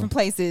in 3 different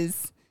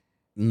places.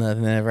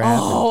 Nothing ever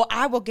happened. Oh,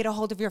 I will get a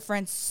hold of your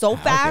friends so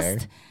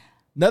fast.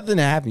 Nothing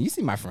happened. You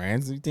see my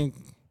friends. You think...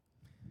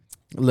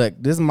 Look,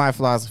 this is my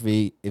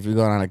philosophy if you're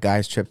going on a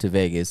guy's trip to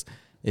Vegas.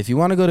 If you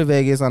want to go to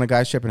Vegas on a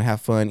guy's trip and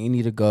have fun, you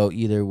need to go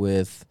either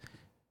with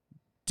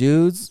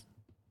dudes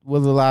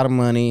with a lot of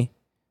money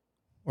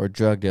or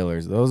drug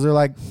dealers. Those are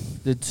like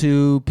the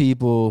 2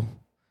 people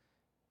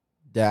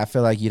that I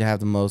feel like you'd have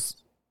the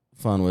most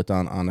fun with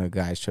on a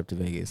guy's trip to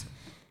Vegas.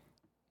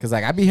 Because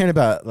like I'd be hearing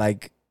about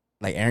like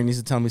Aaron used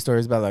to tell me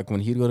stories about like when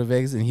he'd go to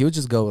Vegas and he would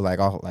just go with like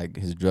all like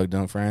his drug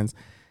dealing friends.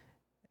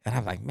 And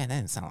I'm like, man, that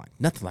didn't sound like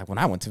nothing like when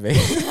I went to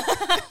Vegas.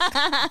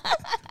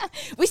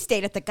 We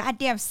stayed at the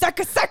goddamn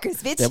circus,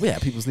 bitch. Yeah, we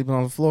had people sleeping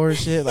on the floor and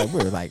shit. Like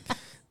we were like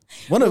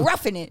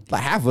roughing it.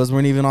 Like half of us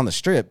weren't even on the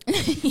strip.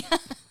 Yeah.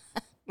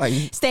 Like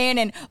staying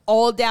in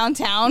old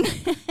downtown.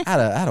 I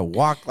had to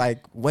walk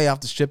like way off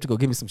the strip to go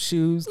get me some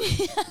shoes.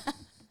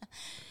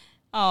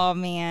 Oh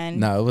man.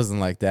 No, it wasn't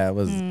like that. It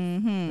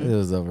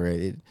was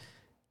overrated.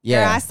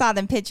 Yeah, girl, I saw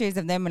them pictures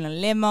of them in a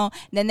limo.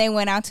 Then they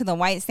went out to the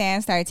white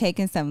sand, started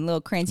taking some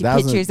little cringy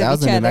pictures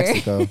of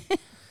each other.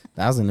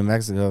 That was in New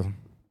Mexico.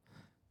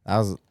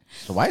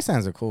 The white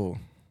sands are cool.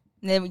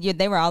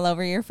 They were all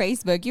over your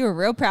Facebook. You were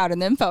real proud of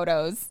them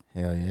photos.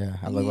 Hell yeah,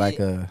 I look like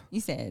a. You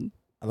said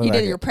you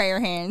did your prayer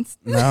hands.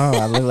 No,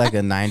 I look like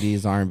a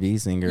 '90s R&B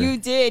singer. You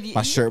did.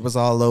 My shirt was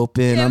all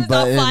open,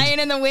 unbuttoned, flying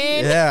in the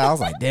wind. Yeah, I was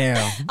like,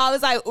 damn. I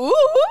was like, ooh.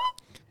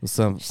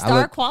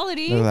 Star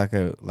quality. I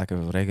look like a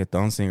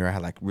reggaeton singer. I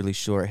had like really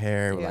short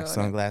hair with like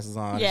sunglasses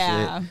on.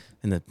 Yeah. And shit,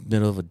 in the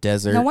middle of a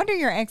desert. No wonder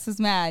your ex was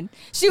mad.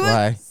 She was so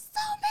mad.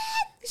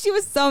 She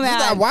was so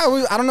mad.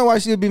 I don't know why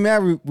she would be mad.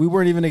 We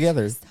weren't even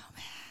together. So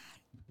mad.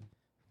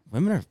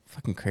 Women are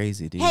fucking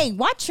crazy, dude. Hey,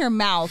 watch your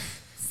mouth.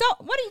 So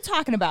what are you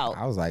talking about?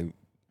 I was like,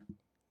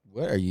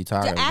 what are you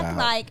talking about? Act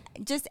like,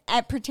 just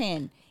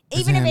pretend.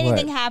 Even if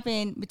anything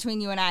happened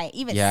between you and I,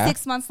 even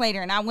 6 months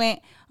later, and I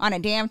went on a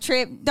damn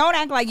trip, don't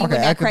act like you were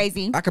that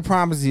crazy. I could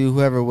promise you,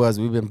 whoever it was,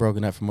 we've been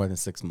broken up for more than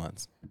 6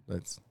 months.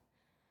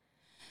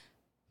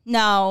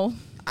 No.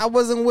 I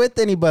wasn't with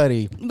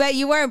anybody. But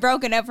you weren't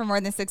broken up for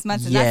more than 6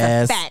 months, and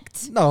that's a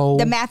fact. No.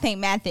 The math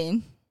ain't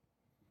mathing.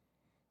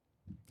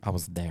 I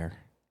was there.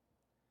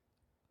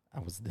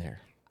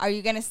 Are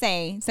you going to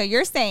say, so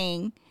you're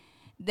saying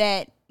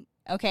that,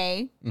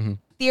 okay,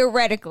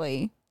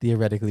 theoretically.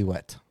 Theoretically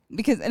what?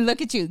 Because, and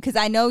look at you, because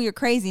I know your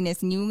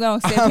craziness, and you gonna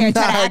sit here and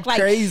try to act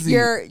like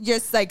you're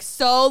just like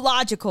so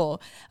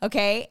logical.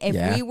 Okay,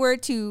 if we were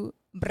to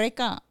break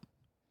up,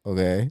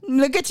 okay,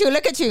 look at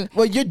you.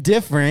 Well, you're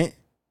different.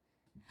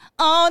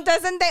 Oh,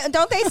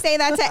 don't they say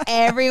that to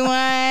everyone?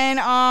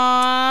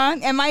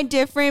 Am I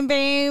different,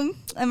 babe?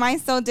 Am I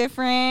so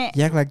different?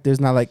 You act like there's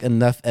not like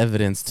enough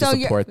evidence to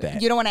support that.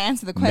 You don't want to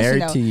answer the question.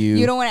 Married to you.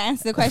 You don't want to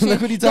answer the question.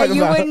 Look what you talking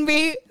about. You wouldn't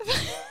be.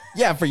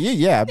 Yeah, for you,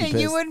 yeah.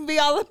 And you wouldn't be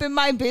all up in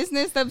my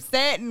business,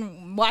 upset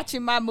and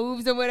watching my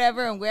moves or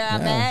whatever and where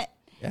I'm at.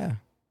 Yeah,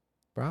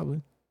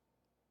 probably.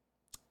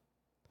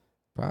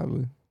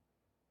 Probably.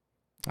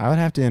 I would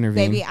have to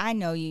intervene. Baby, I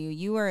know you.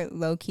 You are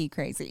low-key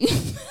crazy.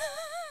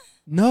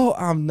 No,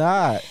 I'm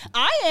not.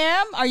 I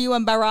am. Are you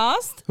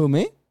embarrassed? Who,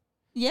 me?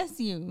 Yes,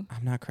 you.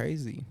 I'm not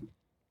crazy.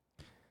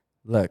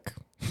 Look.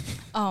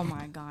 Oh,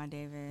 my God,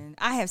 David.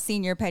 I have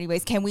seen your petty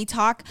ways. Can we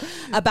talk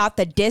about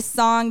the diss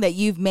song that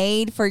you've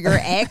made for your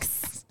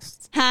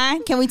ex? Huh?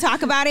 Can we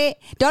talk about it?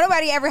 Don't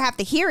nobody ever have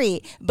to hear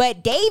it.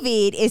 But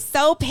David is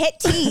so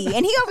petty.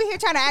 And he over here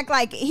trying to act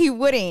like he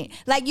wouldn't.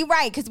 Like, you're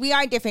right, because we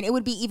are different. It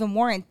would be even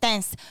more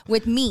intense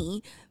with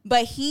me.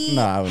 But he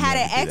had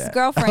an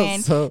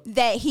ex-girlfriend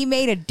that he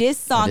made a diss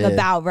song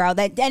about, bro.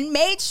 And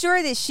made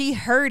sure that she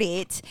heard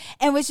it.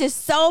 And was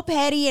just so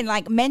petty and,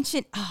 like,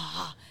 mentioned...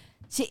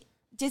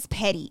 just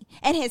petty,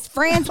 and his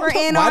friends were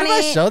in on it.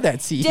 Why did I show that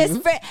to you? And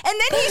then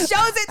he shows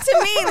it to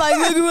me, like,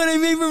 look at what I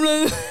made from.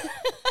 I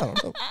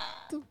don't know.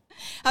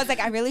 I was like,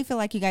 I really feel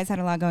like you guys had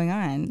a lot going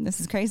on.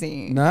 This is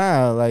crazy.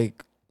 Nah,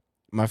 like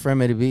my friend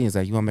made a beat. He's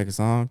like, "You want to make a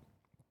song?"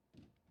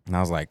 And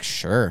I was like,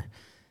 "Sure."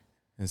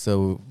 And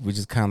so we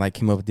just kind of like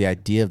came up with the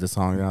idea of the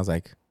song, and I was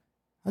like,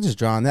 "I'll just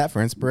draw on that for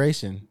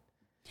inspiration."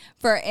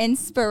 For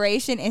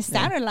inspiration, it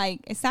sounded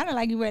like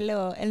you were a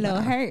little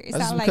hurt. It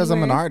That's because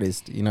I'm an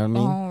artist. You know what I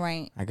mean? Oh,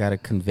 right. I gotta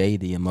convey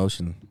the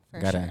emotion. For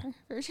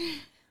sure.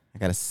 I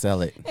gotta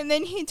sell it. And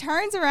then he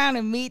turns around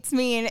and meets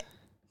me and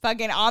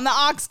fucking on the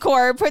aux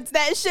cord puts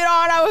that shit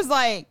on. I was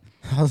like,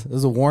 it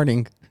was a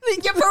warning.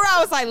 Yeah, for real.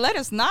 I was like, let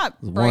us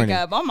not break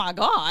up. Oh my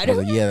God. I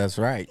was like, yeah, that's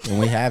right, and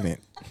we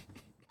haven't.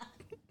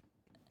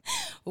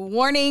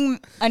 Warning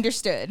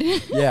understood.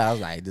 Yeah, I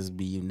was like, this will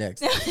be you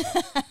next.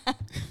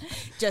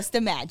 Just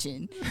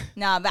imagine.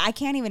 No, but I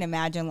can't even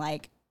imagine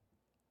like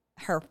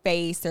her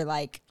face or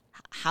like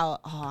how,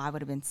 I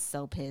would have been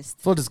so pissed.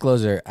 Full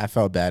disclosure, I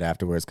felt bad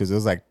afterwards because it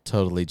was like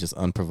totally just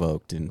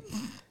unprovoked, and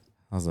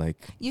I was like,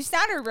 you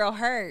sounded real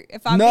hurt.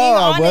 If I'm being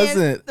honest,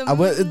 I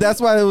wasn't.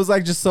 That's why it was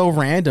like just so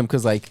random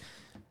because like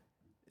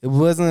it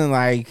wasn't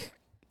like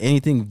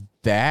anything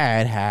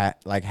bad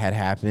had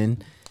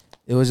happened.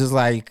 It was just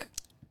like.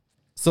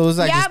 So it was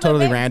like just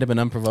totally random and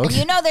unprovoked.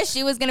 You know that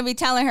she was going to be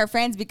telling her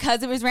friends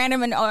because it was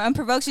random and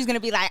unprovoked. She's going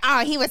to be like,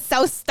 oh, he was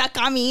so stuck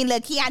on me.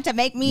 Look, he had to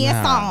make me a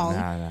song.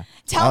 Nah.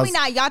 Tell me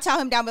now. Y'all tell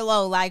him down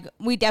below. Like,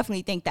 we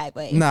definitely think that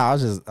way. No, I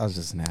was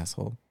just an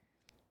asshole.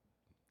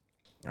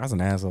 I was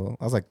an asshole.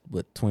 I was like,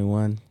 what,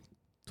 21,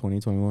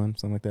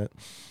 something like that.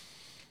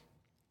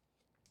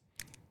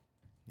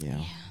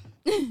 Yeah.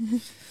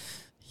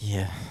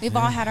 Yeah. We've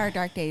all had our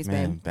dark days,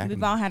 babe.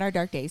 We've all had our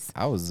dark days.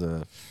 I was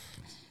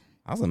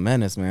a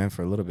menace, man,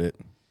 for a little bit.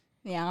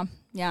 Yeah.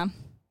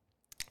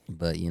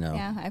 But, you know.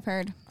 Yeah, I've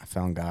heard. I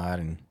found God,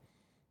 and,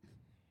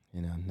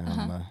 you know,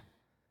 now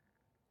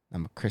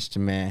I'm a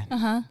Christian man.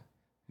 Uh-huh.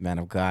 Man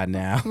of God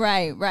now.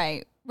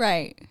 Right.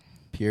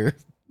 Pure.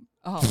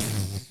 Oh.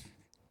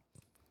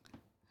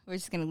 We're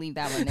just going to leave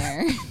that one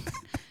there.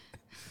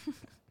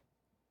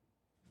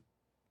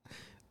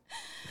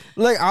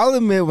 Look, I'll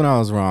admit when I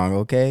was wrong,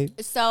 okay?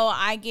 So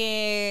I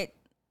get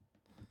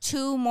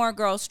 2 more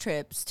girls'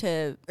 trips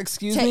to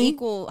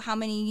equal how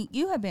many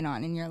you have been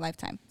on in your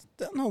lifetime.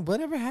 No,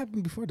 whatever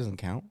happened before doesn't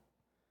count.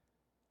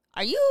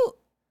 Are you?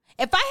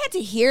 If I had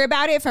to hear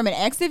about it from an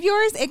ex of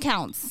yours, it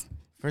counts.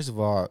 First of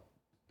all,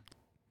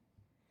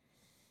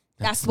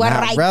 that's what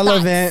I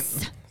relevant.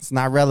 Thought. It's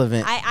not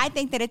relevant. I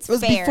think that it's it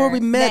was fair. Before we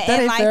met, that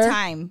ain't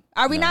lifetime.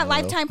 Fair. Are we not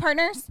lifetime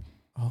partners?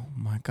 Oh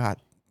my God!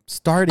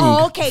 Starting.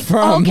 Oh, okay.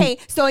 Okay.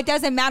 So it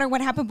doesn't matter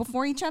what happened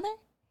before each other.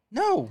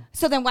 No.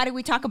 So then why did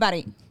we talk about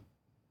it?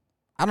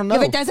 I don't know.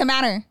 If it doesn't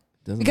matter.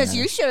 Because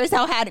you sure as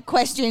hell had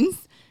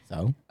questions.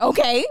 So?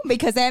 Okay,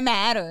 because it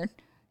mattered.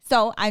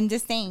 So I'm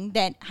just saying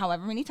that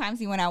however many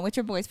times you went out with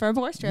your boys for a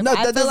boys trip, no,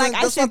 I feel like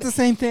that's not the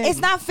same thing. It's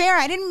not fair.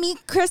 I didn't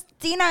meet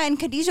Christina and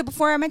Khadijah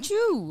before I met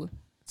you.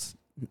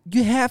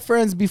 You had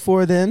friends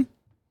before then.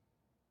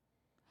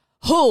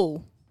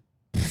 Who?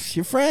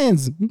 Your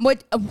friends.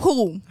 What?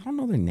 Who? I don't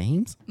know their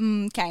names.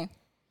 Okay.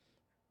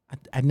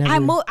 I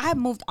never. I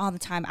moved all the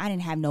time. I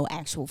didn't have no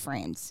actual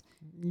friends.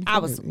 I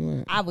was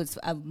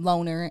a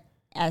loner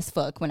as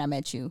fuck when I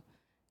met you.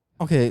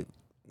 Okay,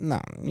 no,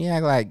 yeah,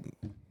 like.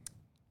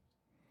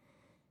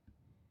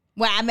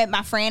 Well, I met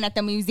my friend at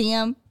the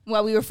museum.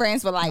 Well, we were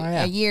friends for like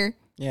a year.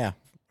 Yeah,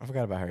 I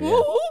forgot about her.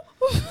 Yeah,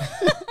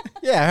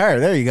 yeah, her.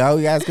 There you go.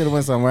 You guys could have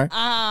went somewhere.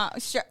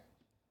 Sure,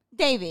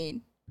 David.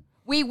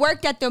 We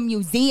worked at the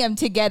museum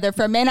together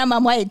for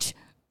minimum wage.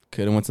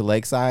 Could have went to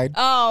Lakeside.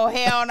 Oh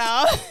hell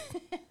no.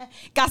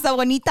 Casa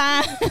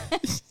Bonita.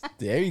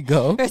 There you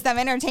go. For some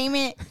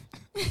entertainment.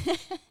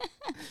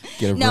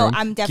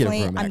 I'm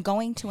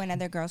going to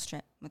another girls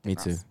trip with the Me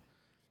girls. too.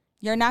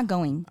 You're not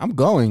going. I'm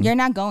going. You're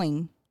not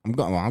going. I'm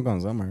going. Well, I'm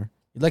going somewhere.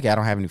 You're lucky I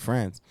don't have any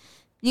friends.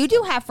 You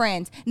do have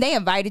friends. They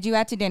invited you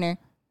out to dinner.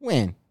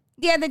 When?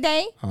 The other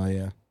day. Oh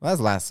yeah. Well,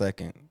 that's last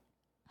second.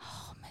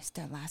 Oh,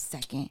 Mr. Last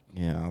Second.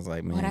 Yeah, I was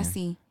like, man. What I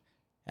see?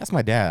 That's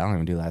my dad. I don't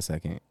even do last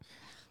second.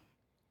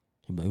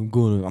 He's like, I'm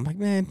going. I'm like,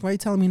 man, why are you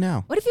telling me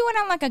now? What if you went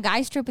on like a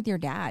guy's trip with your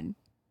dad?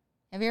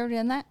 Have you ever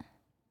done that?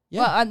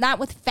 Yeah. Well, not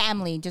with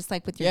family, just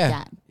like with your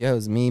dad. Yeah, it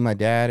was me, my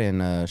dad,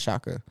 and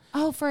Shaka.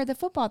 Oh, for the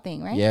football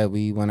thing, right? Yeah,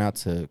 we went out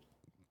to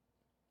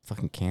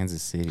fucking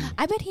Kansas City.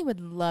 I bet he would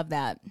love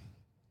that.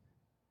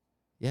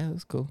 Yeah, it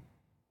was cool.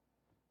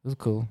 It was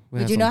cool.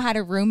 Would you know how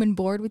to room and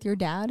board with your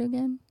dad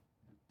again?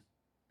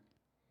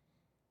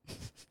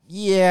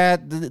 Yeah,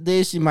 the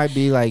issue might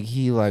be like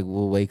he like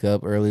will wake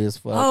up early as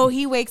fuck. Oh,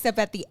 he wakes up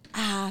at the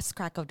ass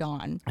crack of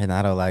dawn. And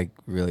that'll like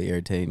really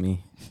irritate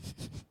me.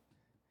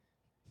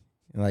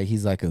 Like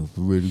he's like a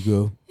ready to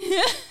go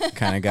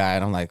kind of guy.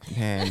 And I'm like,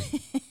 man,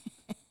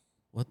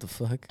 what the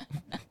fuck?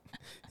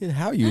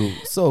 How are you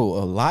so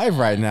alive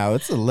right now?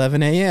 It's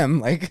 11 a.m.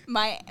 Like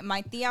my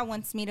tia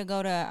wants me to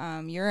go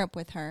to Europe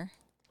with her.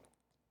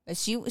 But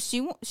she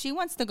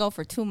wants to go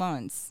for 2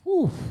 months.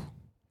 Ooh.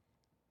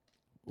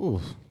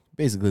 Ooh.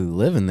 Basically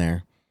living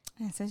there.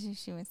 And so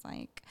she was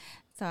like,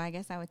 so I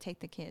guess I would take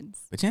the kids.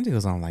 But Chanty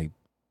goes on like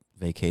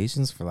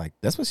vacations for like,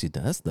 that's what she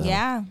does though.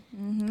 Yeah.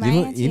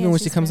 Mm-hmm. Even when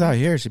she comes out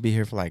here, she'll be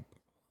here for like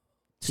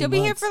 2 She'll months.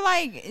 be here for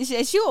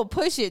like, she will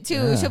push it too.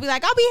 Yeah. She'll be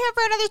like, I'll be here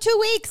for another 2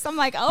 weeks. I'm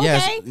like,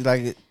 okay. Yeah,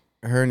 like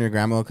her and your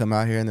grandma will come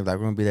out here and they're like,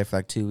 we're going to be there for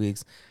like 2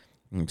 weeks.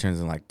 And it turns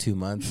in like 2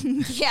 months.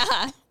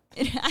 Yeah,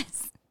 it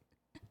has.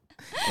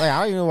 Like, I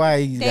don't even know why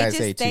you guys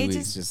say 2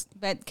 weeks.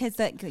 But because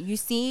you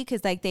see,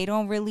 because like they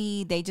don't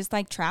really, they just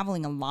like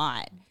traveling a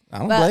lot. I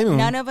don't blame them.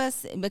 None of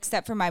us,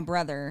 except for my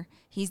brother,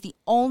 he's the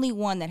only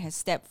one that has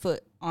stepped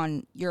foot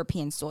on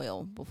European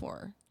soil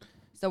before.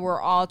 So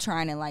we're all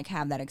trying to like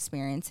have that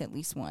experience at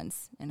least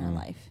once in our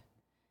life.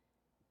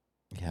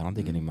 Yeah, I don't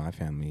think any of my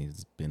family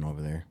has been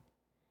over there.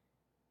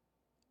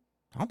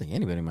 I don't think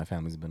anybody in my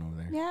family's been over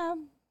there. Yeah,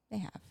 they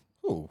have.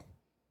 Who?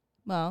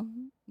 Well,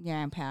 your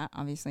Aunt Pat,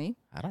 obviously.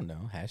 I don't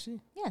know. Has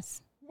she?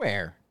 Yes.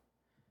 Where?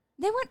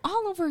 They went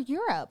all over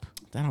Europe.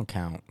 That don't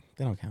count.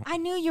 They don't count. I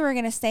knew you were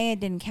going to say it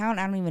didn't count.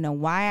 I don't even know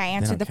why I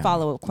answered the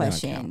follow-up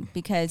question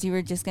because you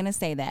were just going to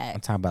say that.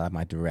 I'm talking about like,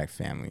 my direct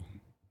family.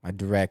 My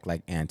direct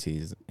like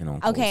aunties and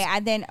uncles. Okay,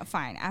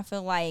 fine. I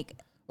feel like...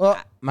 Well,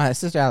 my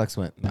sister Alex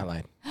went. Not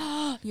lying.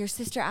 Your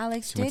sister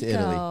Alex She went did to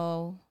Italy.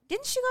 go.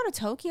 Didn't she go to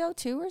Tokyo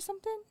too or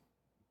something?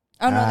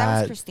 Oh, no, that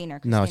was Christina.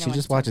 No, she went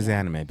just to watches Tokyo.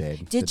 anime,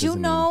 babe. Did you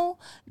know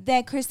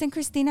that Chris and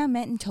Christina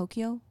met in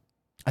Tokyo?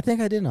 I think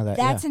I did know that.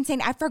 That's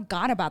insane. I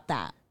forgot about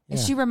that. And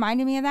Yeah. she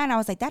reminded me of that, and I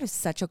was like, that is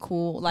such a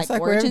cool It's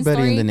like where origin everybody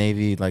story. in the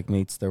Navy like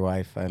meets their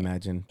wife, I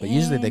imagine. But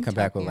usually they come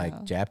back with Tokyo.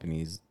 like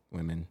Japanese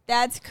women.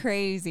 That's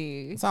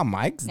crazy. That's how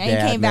Mike's And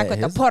dad he came back met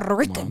with a his Puerto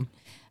Rican. mom.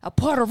 A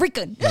Puerto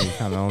Rican. Yeah, he's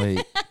kind of the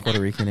only Puerto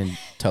Rican in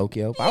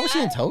Tokyo. Why was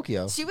she in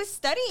Tokyo? She was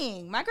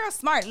studying. My girl's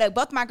smart. Look,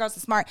 both my girls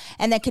are smart.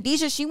 And then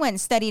Khadijah, she went and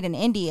studied in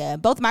India.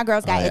 Both my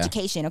girls got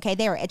education, okay?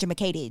 They were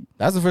educated.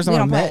 That was the first time We I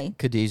don't met play.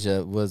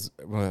 Khadijah was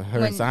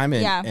her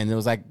assignment. yeah. And it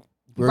was like,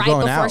 we were Right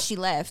going before out. she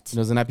left. And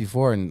it was the night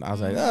before. And I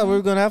was like, oh, we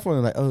were going out for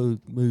it. Like, oh,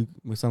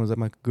 my son was like,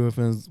 my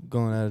girlfriend's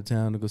going out of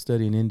town to go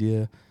study in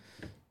India.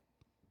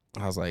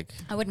 I was like.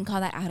 I wouldn't call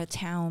that out of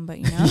town, but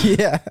you know.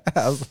 Yeah.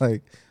 I was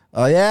like,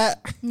 oh, yeah.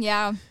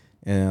 Yeah. And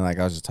then, like,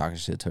 I was just talking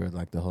shit to her,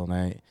 like, the whole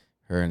night.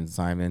 Her and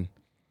Simon.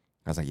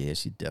 I was like, yeah,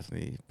 she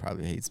definitely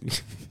probably hates me.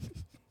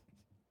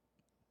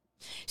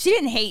 She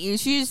didn't hate you.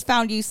 She just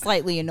found you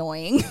slightly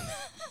annoying.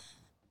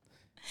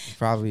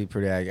 Probably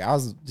pretty angry. I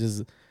was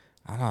just,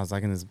 I don't know, I was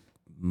like in this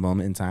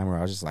moment in time where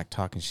I was just like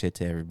talking shit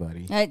to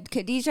everybody.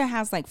 Khadijah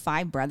has like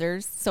 5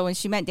 brothers. So when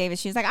she met David,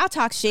 she was like, I'll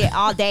talk shit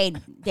all day,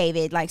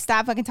 David. Like,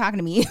 stop fucking talking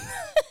to me.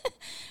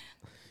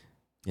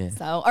 Yeah.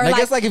 So, or I like,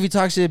 guess like if you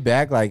talk shit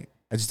back, like,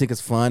 I just think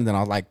it's fun. Then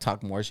I'll like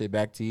talk more shit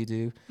back to you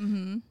too.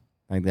 Mm-hmm.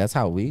 Like that's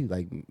how we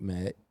like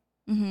met.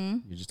 Mm-hmm.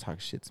 You just talk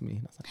shit to me.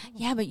 And I was like, oh.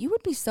 Yeah, but you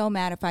would be so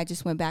mad if I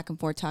just went back and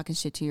forth talking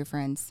shit to your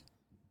friends.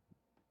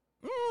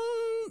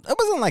 It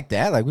wasn't like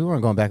that. Like we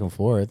weren't going back and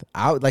forth.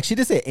 I like she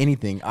didn't say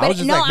anything. I was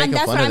just like making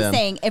that's fun what of I'm them.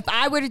 saying. If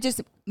I were to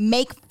just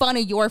make fun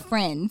of your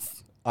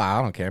friends, Oh,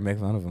 I don't care. Make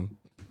fun of them.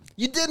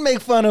 You did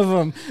make fun of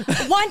them.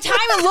 one time,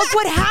 and look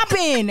what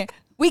happened.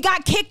 We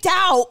got kicked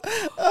out.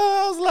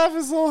 Oh, I was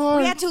laughing so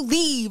hard. We had to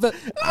leave.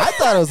 I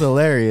thought it was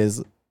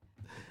hilarious.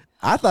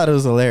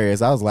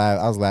 I was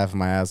laughing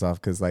my ass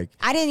off because like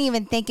I didn't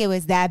even think it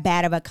was that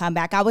bad of a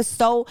comeback. I was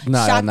so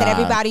shocked that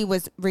everybody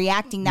was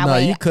reacting that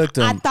way. You cooked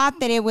them. I thought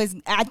that it was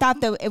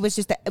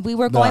just that we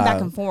were going back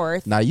and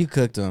forth. Nah, you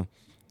cooked them,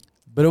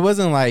 but it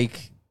wasn't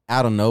like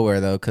out of nowhere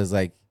though, because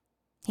like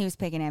he was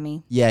picking at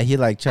me. Yeah, he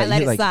like tried. I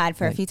let it like, slide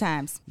for a few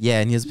times.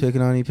 Yeah, and he was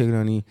picking on you.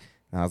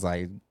 And I was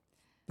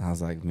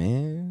like,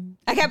 man.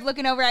 I kept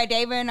looking over at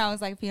David, and I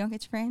was like, if you don't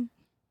get your friend.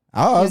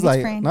 Oh, I was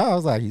like, friend. no, I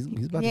was like, he's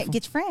about to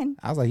get your friend.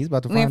 I was like, he's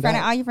about to We're in find front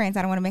of out. all your friends.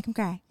 I don't want to make him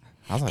cry.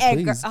 I was like,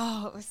 please.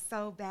 Oh, it was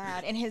so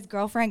bad. And his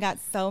girlfriend got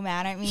so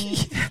mad at me.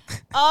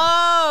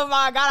 Oh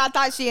my God. I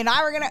thought she and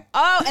I were gonna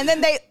and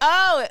then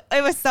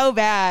it was so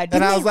bad.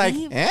 And I was like,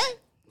 eh?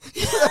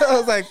 I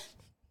was like,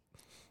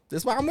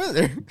 this is why I'm with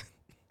her.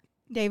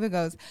 David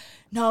goes,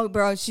 no,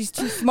 bro, she's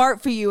too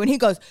smart for you. And he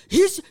goes,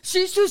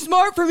 she's too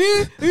smart for me.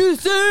 You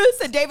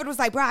sis. And David was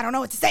like, bro, I don't know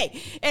what to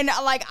say. And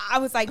I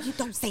was like, you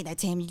don't say that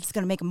to him. You're just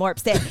going to make him more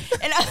upset.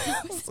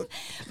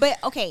 But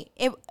okay,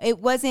 it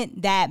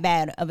wasn't that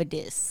bad of a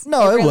diss.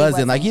 No, it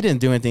wasn't. Like, you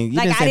didn't do anything. You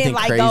didn't say anything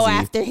crazy. Go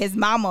after his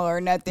mama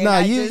or nothing. No,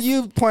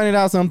 you pointed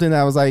out something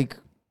that was like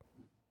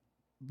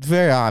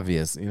very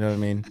obvious. You know what I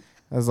mean?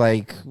 I was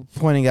like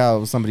pointing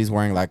out somebody's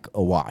wearing like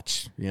a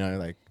watch. You know,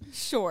 like.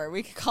 Sure,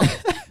 we could call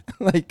it.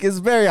 Like, it's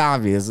very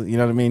obvious. You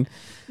know what I mean?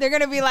 They're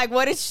going to be like,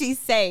 what did she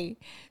say?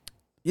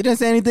 You didn't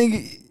say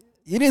anything.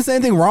 You didn't say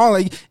anything wrong.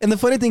 Like, and the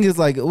funny thing is,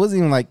 like, it wasn't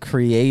even like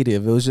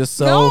creative. It was just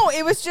so. No,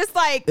 it was just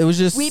like. It was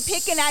just we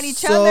picking at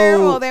each other.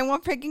 Well, then we're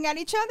picking at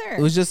each other.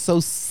 It was just so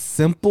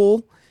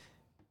simple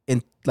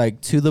and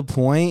like to the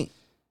point.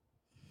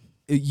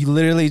 You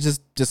literally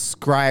just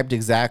described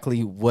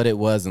exactly what it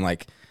was in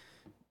like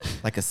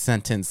a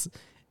sentence,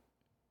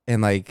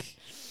 and like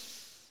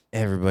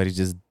everybody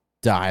just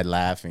died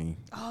laughing.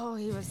 Oh,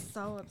 he was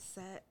so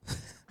upset.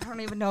 I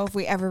don't even know if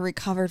we ever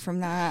recovered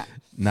from that.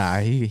 Nah,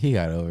 he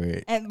got over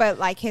it. But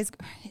like his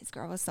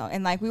girl was so,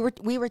 and like we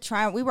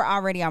were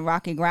already on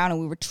rocky ground,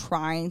 and we were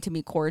trying to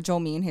be cordial,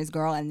 me and his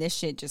girl, and this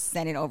shit just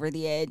sent it over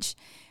the edge.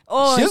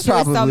 Oh, she was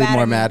probably so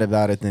more mad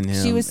about it than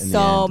him. She was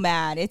so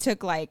mad. It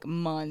took like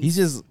months. He's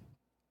just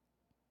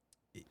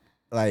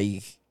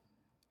like,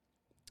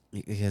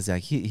 because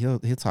like he'll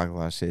talk a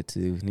lot of shit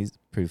too, and he's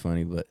pretty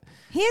funny, but.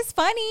 He is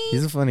funny.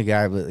 He's a funny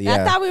guy, but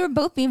yeah. I thought we were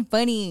both being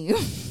funny.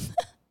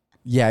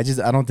 Yeah,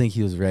 I don't think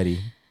he was ready.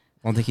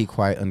 I don't think he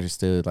quite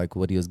understood like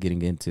what he was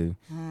getting into.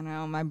 I don't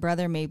know. My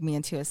brother made me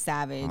into a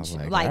savage.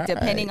 Like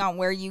depending on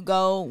where you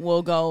go,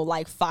 we'll go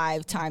like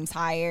 5 times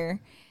higher.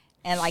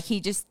 And like he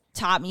just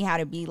taught me how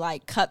to be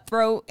like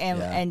cutthroat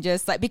and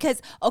just like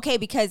because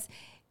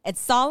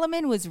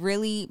Solomon was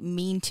really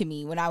mean to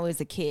me when I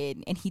was a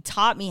kid, and he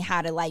taught me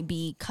how to like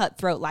be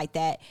cutthroat like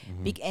that.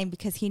 And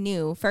because he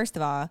knew, first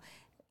of all,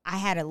 I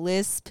had a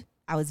lisp.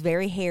 I was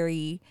very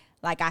hairy.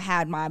 Like I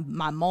had my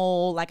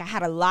mole. Like I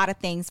had a lot of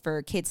things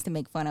for kids to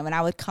make fun of. And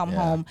I would come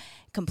home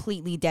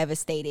completely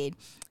devastated.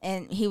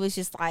 And he was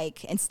just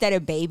like, instead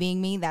of babying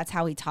me, that's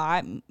how he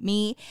taught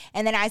me.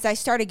 And then as I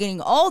started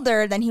getting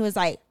older, then he was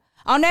like,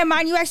 oh, never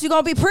mind. You actually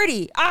going to be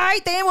pretty. All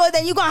right, then. Well,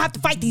 then you're going to have to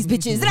fight these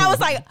bitches. And I was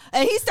like,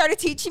 and he started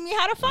teaching me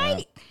how to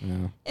fight.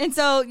 Yeah. And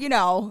so, you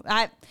know,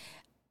 I've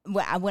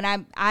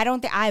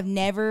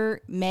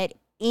never met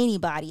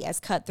anybody as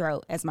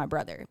cutthroat as my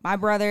brother. My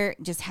brother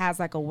just has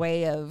like a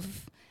way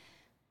of,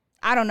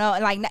 I don't know,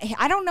 like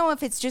I don't know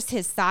if it's just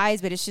his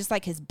size, but it's just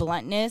like his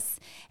bluntness,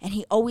 and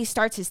he always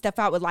starts his stuff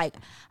out with like,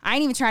 I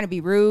ain't even trying to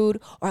be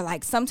rude, or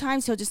like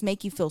sometimes he'll just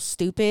make you feel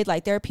stupid.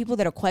 Like there are people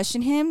that'll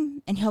question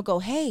him, and he'll go,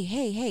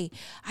 hey,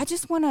 I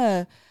just want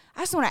to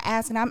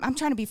ask, and I'm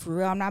trying to be for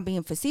real. I'm not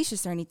being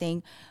facetious or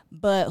anything,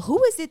 but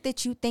who is it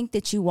that you think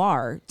that you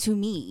are to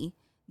me?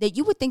 That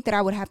you would think that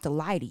I would have to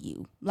lie to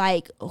you.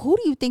 Like, who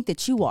do you think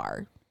that you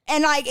are?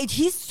 And like,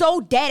 he's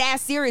so dead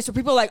ass serious. So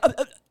people are like,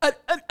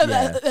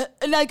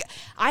 and like,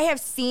 I have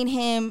seen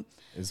him.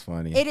 It's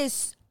funny. It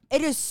is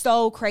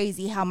so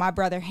crazy how my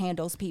brother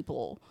handles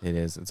people. It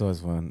is. It's always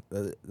fun.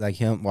 Like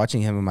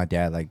watching him and my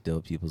dad like deal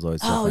with people is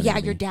always so funny. Oh yeah,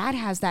 your dad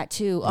has that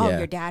too. Oh,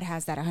 your dad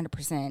has that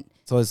 100%.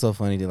 It's always so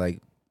funny to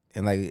like.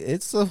 And like,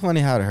 it's so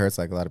funny how it hurts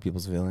like a lot of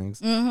people's feelings.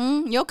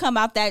 You'll come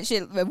out that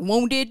shit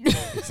wounded.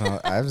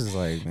 So I was just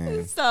like,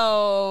 man.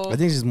 So I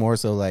think it's just more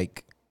so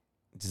like,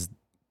 just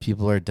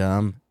people are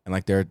dumb, and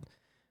like they're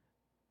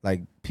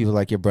like people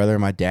like your brother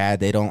and my dad.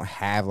 They don't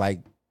have like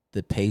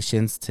the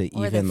patience to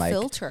or even the like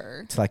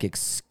filter to like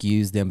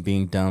excuse them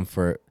being dumb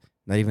for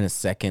not even a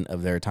second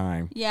of their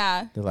time.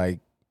 Yeah, they're like,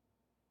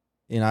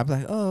 you know, I'm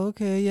like, oh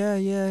okay,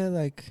 yeah.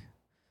 Like,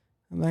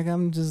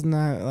 I'm just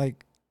not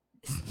like.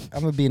 I'm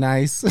gonna be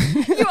nice.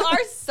 You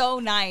are so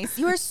nice.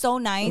 You are so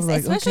nice, like,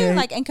 especially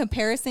like in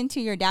comparison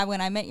to your dad.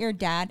 When I met your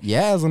dad,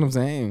 yeah, that's what I'm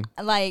saying.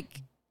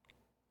 Like,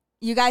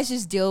 you guys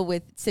just deal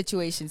with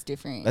situations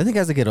different. I think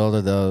as I get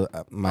older, though,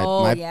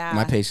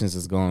 my patience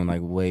is going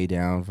like way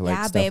down for like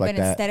stuff like that. Yeah, babe.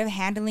 But instead of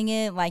handling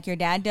it like your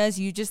dad does,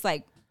 you just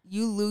like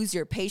you lose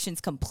your patience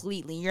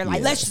completely. You're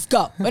like, let's just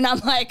go, and I'm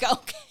like,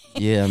 okay,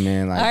 yeah,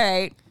 man. Like, all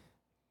right.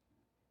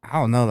 I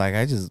don't know. Like,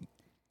 I just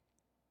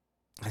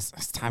as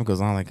time goes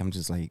on, like I'm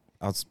just like.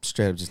 I'll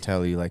straight up just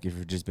tell you, like, if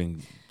you're just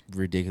being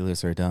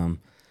ridiculous or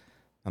dumb,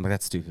 I'm like,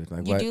 that's stupid.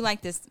 Like, you do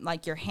like this,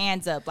 like your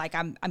hands up, like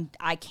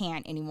I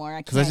can't anymore.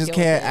 Because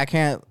I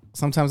can't.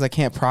 Sometimes I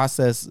can't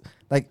process.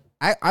 Like,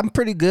 I'm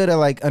pretty good at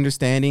like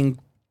understanding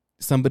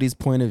somebody's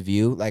point of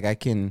view. Like, I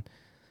can,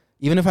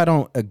 even if I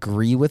don't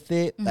agree with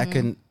it, I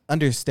can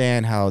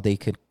understand how they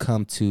could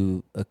come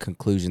to a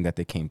conclusion that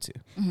they came to.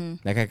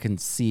 Like, I can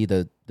see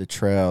the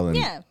trail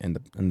and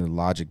the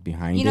logic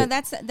behind it. You know,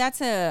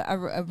 that's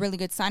a really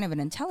good sign of an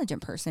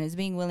intelligent person, is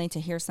being willing to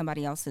hear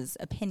somebody else's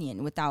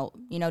opinion without,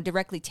 you know,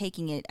 directly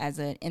taking it as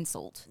an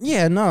insult.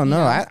 Yeah, no.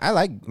 I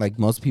like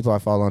most people I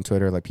follow on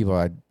Twitter, like people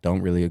I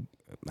don't really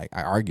like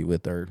I argue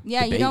with or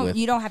debate with.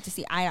 You don't have to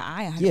see eye to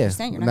eye 100%.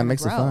 Yeah, You're not that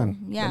makes it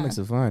fun. Yeah, that makes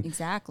it fun.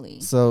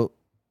 Exactly. So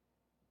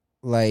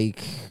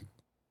like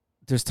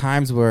there's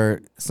times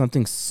where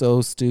something's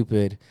so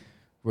stupid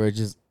where it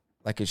just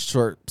like it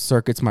short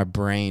circuits my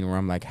brain where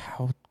I'm like,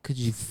 how could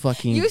you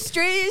fucking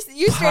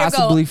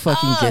possibly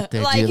fucking get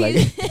there, dude? Like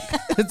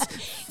it's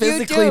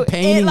physically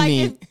paining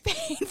me. It's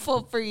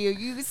painful for you.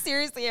 You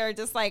seriously are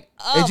just like,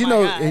 oh my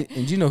God.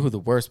 And you know who the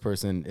worst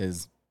person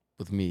is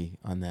with me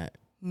on that?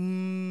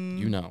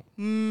 You know.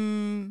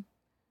 You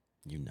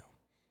know.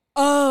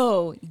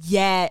 Oh,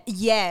 yeah.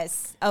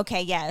 Yes.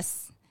 Okay,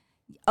 yes.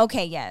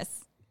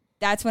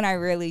 That's when I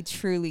really,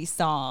 truly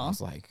saw I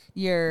was like,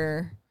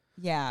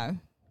 yeah.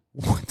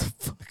 What the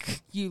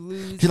fuck? You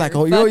lose. You're like,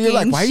 oh, you're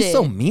like, why are you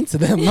so mean to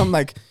them? And I'm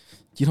like,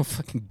 you don't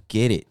fucking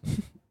get it.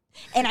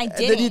 And I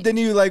didn't. Then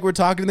you like, we're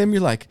talking to them.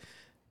 You're like,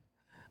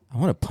 I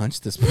want to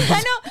punch this person.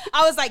 I know.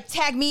 I was like,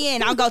 tag me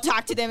in. I'll go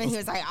talk to them. And he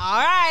was like, all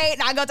right.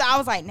 And I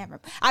was like, never.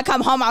 I come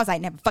home. I was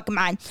like, never fucking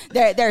mind.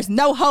 There's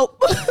no hope.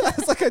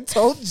 It's like I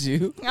told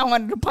you. I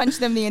wanted to punch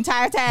them the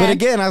entire time. But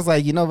again, I was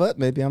like, you know what?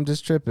 Maybe I'm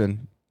just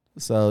tripping.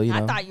 So, you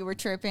know. I thought you were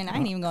tripping. I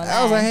didn't even go there.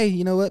 I was like, hey,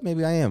 you know what?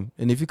 Maybe I am.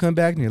 And if you come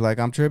back and you're like,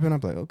 I'm tripping,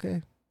 I'm like,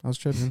 okay, I was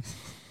tripping.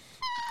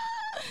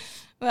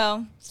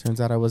 Well.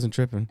 Turns out I wasn't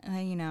tripping.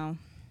 You know.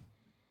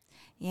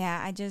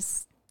 Yeah, I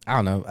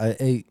don't know.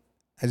 I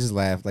just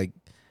laugh. Like,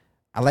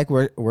 I like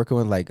working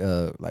with like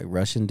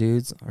Russian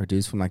dudes or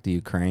dudes from like the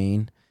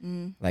Ukraine.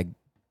 Like,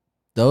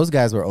 those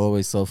guys were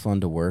always so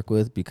fun to work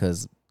with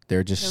because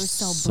they're just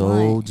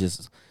so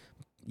just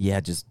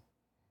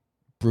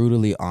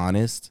brutally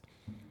honest.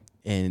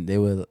 And they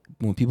would,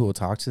 when people would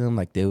talk to them,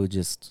 like they would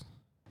just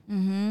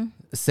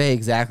say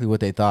exactly what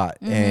they thought.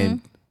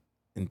 And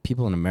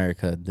people in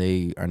America,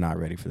 they are not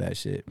ready for that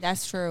shit.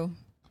 That's true.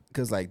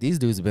 Because like these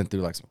dudes have been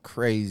through like some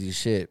crazy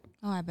shit.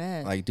 Oh, I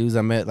bet. Like dudes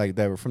I met like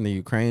that were from the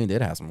Ukraine,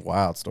 they'd have some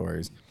wild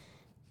stories.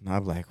 And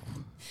I'm like,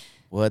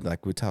 what?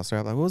 Like we tell a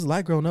story, like, what was it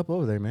like growing up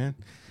over there, man?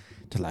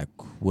 To like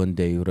one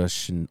day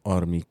Russian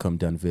army come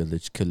down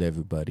village, kill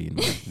everybody in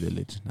the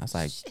village. And I was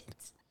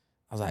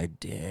like,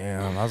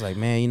 damn. I was like,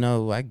 man, you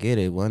know, I get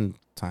it. One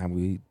time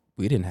we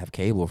didn't have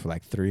cable for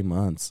like 3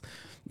 months.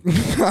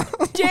 David, like,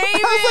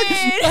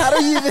 how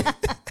do you even?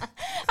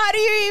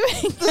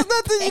 There's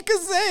nothing you can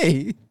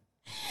say.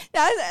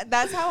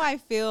 That's how I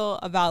feel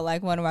about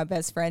like one of my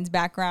best friends'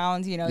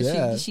 backgrounds. You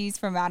know, she's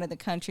from out of the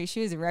country.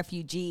 She was a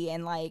refugee,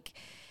 and like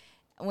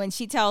when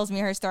she tells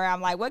me her story,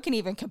 I'm like, what can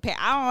even compare?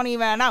 I don't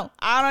even know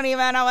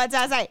what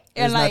to say.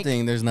 There's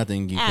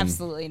nothing you can.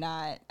 Absolutely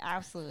not.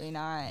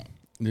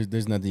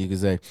 There's nothing you can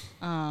say.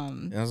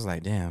 And I was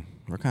like, damn,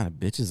 we're kind of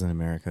bitches in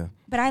America.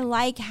 But I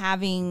like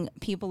having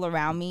people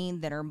around me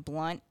that are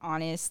blunt,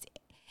 honest,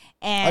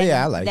 and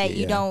I like that it,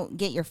 you don't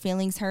get your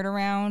feelings hurt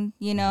around,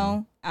 you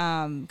know?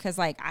 Because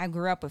like I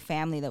grew up with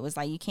family that was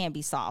like, you can't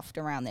be soft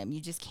around them.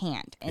 You just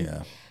can't.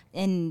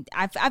 And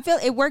I feel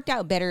it worked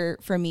out better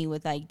for me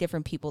with like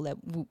different people that,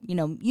 you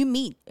know, you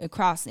meet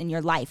across in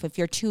your life. If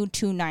you're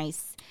too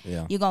nice,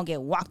 you're going to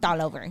get walked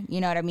all over.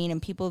 You know what I mean?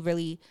 And people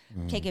really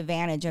take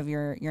advantage of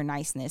your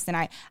niceness. And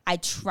I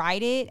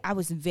tried it. I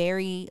was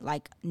very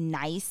like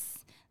nice.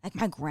 Like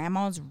my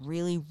grandma's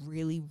really,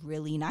 really,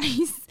 really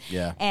nice.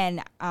 Yeah.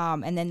 And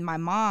then my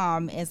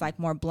mom is like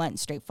more blunt and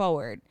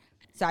straightforward.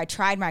 So I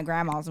tried my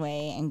grandma's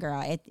way, and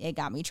girl, it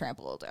got me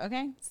trampled.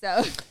 Okay,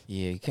 so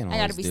yeah, you can't. I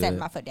got to be setting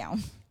my foot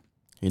down.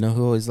 You know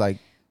who always like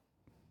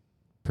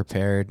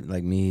prepared,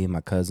 like me and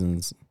my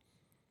cousins?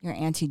 Your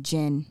Auntie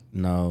Jen.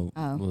 No,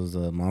 it was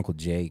my Uncle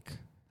Jake.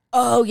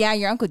 Oh yeah,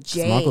 your Uncle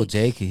Jake. My Uncle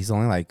Jake, he's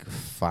only like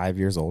 5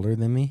 years older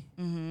than me.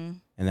 And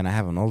then I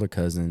have an older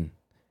cousin,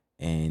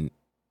 and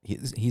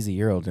he's a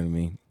year older than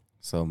me.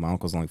 So my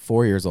uncle's only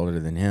 4 years older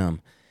than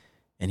him,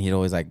 and he'd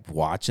always like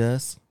watch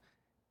us.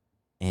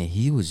 And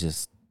he would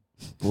just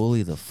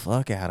bully the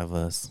fuck out of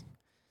us.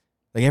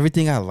 Like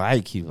everything I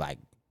like, he like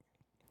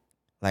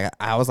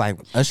I was like,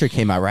 Usher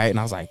came out, right? And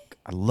I was like,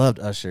 I loved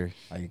Usher.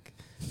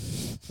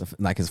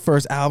 Like his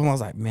first album, I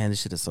was like, man,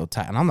 this shit is so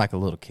tight. And I'm like a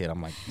little kid.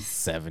 I'm like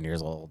 7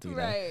 years old. You know?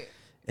 Right.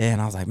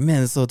 And I was like,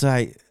 man, it's so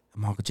tight.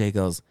 And my Uncle Jay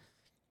goes,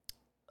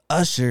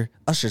 Usher's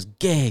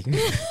gay.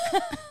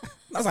 I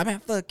was like, man,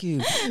 fuck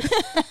you.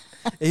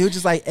 And he was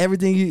just like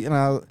everything, you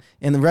know,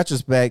 in the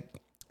retrospect,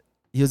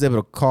 he was able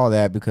to call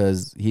that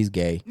because he's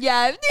gay.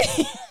 Yeah.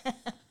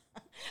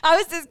 I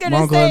was just going to say.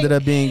 My uncle ended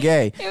up being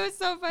gay. It was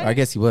so funny. Or I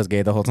guess he was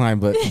gay the whole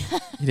time, but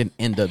he didn't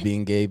end up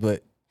being gay.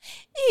 But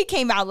he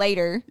came out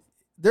later.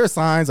 There are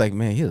signs like,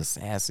 man, he was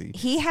sassy.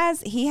 He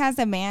has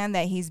a man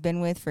that he's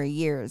been with for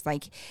years.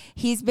 Like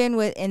he's been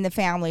with in the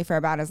family for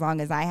about as long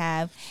as I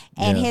have.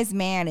 And his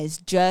man is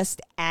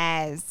just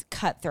as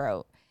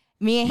cutthroat.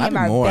 Me and him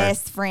are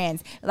best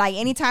friends. Like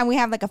anytime we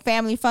have like a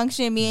family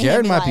function, me and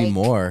Jared him might be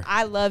more.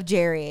 I love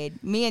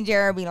Jared. Me and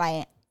Jared be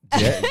like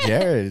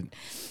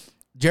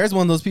Jared's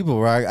one of those people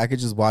where I could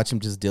just watch him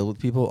just deal with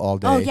people all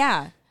day. Oh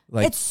yeah.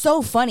 Like, it's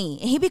so funny.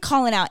 He be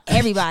calling out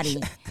everybody.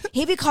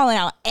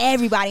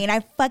 And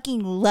I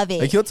fucking love it.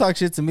 Like he'll talk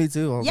shit to me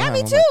too. Yeah,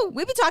 me too.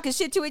 We be talking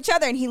shit to each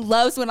other, and he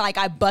loves when like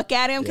I buck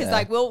at him because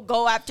like we'll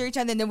go after each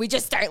other and then we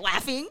just start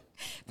laughing.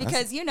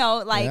 because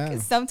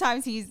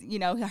sometimes he's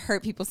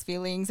hurt people's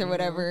feelings or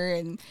whatever,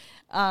 and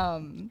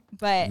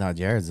but no,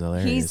 Jared's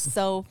hilarious. He's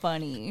so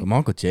funny. But my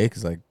Uncle Jake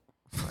is like,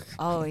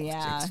 oh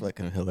yeah, Jake's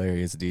fucking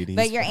hilarious, dude.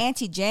 But your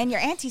Auntie Jen, your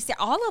Auntie Sarah,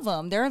 all of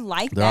them, they're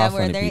like that,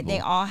 where they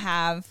all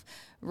have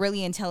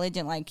really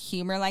intelligent like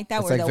humor like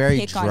that. It's where like they'll very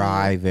pick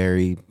dry, on you.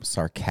 very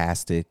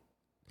sarcastic,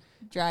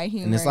 dry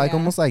humor, and it's like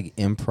almost like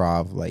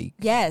improv. Like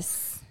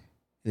yes,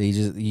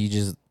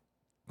 you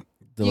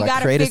like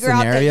gotta create figure a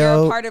scenario. Out that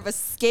you're a part of a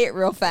skit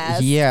real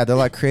fast. Yeah, they'll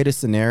like create a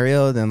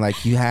scenario, then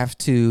like you have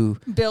to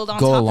build on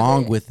go top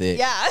along of with it.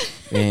 Yeah,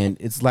 and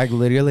it's like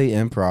literally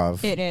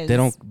improv. It is. They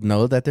don't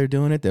know that they're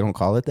doing it. They don't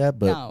call it that.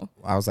 But no.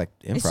 I was like,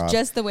 improv. It's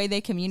just the way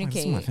they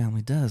communicate. That's what my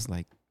family does.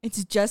 Like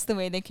it's just the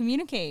way they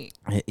communicate.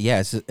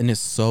 Yeah, it's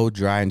so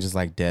dry and just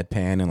like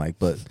deadpan and like,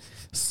 but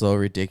so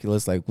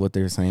ridiculous. Like what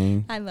they're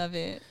saying. I love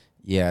it.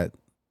 Yeah.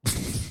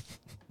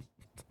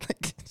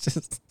 Like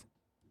just.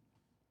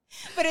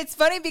 But it's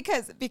funny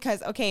because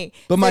okay.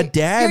 But my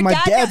dad's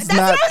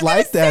not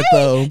like that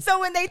though. So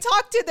when they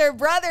talk to their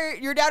brother,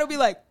 your dad will be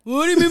like,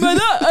 "What do you mean by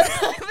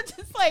that?" I'm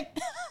just like,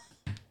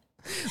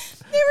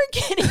 they were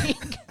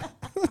kidding.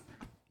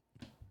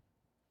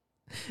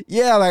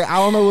 Yeah, like I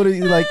don't know what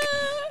he like.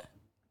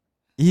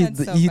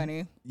 That's so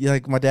funny. Yeah,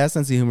 like my dad's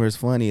sense of humor is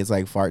funny. It's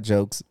like fart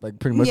jokes, like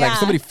pretty much. Like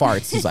somebody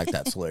farts, he's like,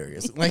 "That's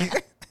hilarious."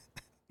 Like.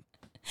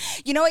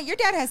 You know what? Your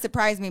dad has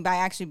surprised me by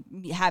actually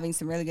having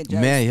some really good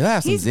jokes. Man, you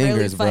have some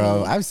zingers, really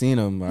bro. I've seen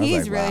him.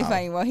 He's really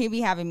funny. Well, he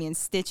be having me in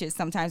stitches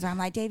sometimes. Where I'm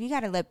like, Dave, you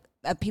got to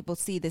let people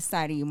see this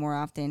side of you more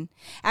often.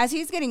 As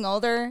he's getting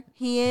older,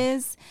 he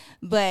is.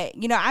 But,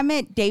 I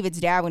met David's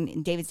dad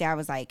when David's dad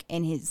was like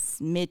in his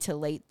mid to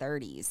late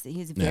 30s. He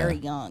was very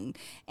young.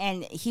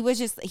 And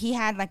he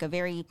had like a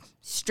very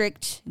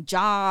strict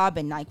job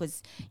and like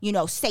was,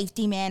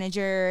 safety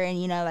manager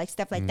and, like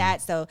stuff like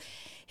that. So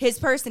his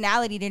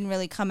personality didn't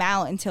really come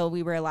out until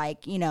we were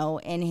like,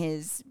 in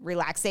his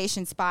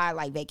relaxation spot,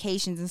 like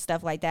vacations and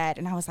stuff like that.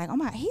 And I was like, oh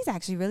my, he's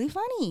actually really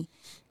funny.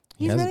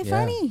 He's really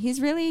funny. He's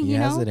really, he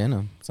has it in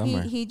him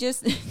somewhere. He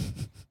just.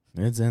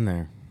 It's in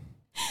there.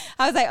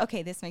 I was like,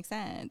 okay, this makes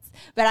sense.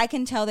 But I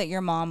can tell that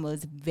your mom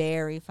was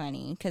very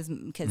funny because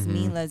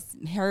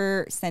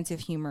her sense of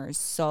humor is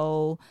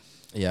so,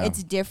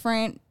 it's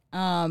different.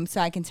 So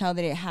I can tell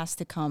that it has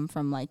to come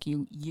from like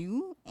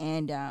you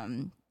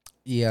and,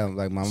 yeah,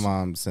 like my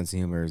mom's sense of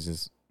humor is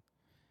just,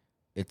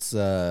 it's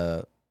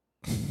a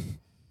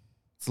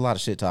lot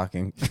of shit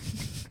talking.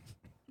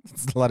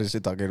 It's a lot of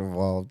shit talking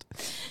involved.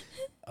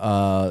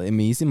 I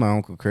mean, you see my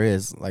Uncle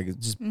Chris, like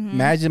just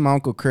imagine my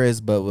Uncle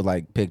Chris, but with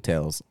like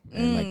pigtails.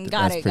 And like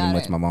that's pretty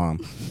much my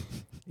mom.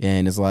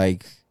 And it's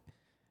like,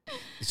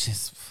 it's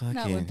just fucking.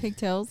 Not with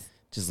pigtails.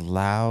 Just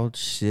loud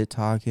shit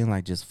talking,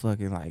 like just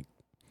fucking like.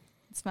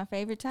 It's my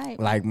favorite type.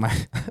 Like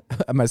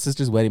at my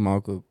sister's wedding, my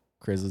Uncle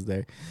Chris was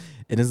there.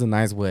 It is a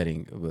nice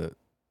wedding, but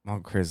my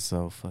Uncle Chris is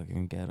so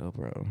fucking ghetto,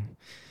 bro.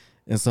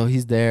 And so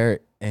he's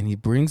there, and he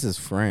brings his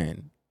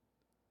friend.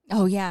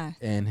 Oh, yeah.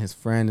 And his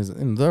friend is,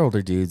 and they're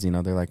older dudes,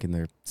 they're like in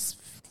their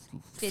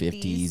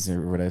 50s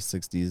or whatever,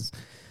 60s.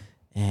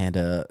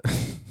 And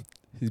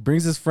he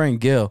brings his friend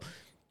Gil,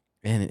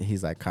 and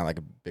he's like kind of like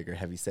a bigger,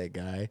 heavy-set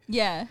guy.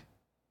 Yeah.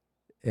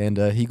 And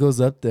he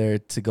goes up there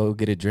to go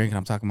get a drink, and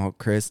I'm talking about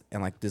Chris,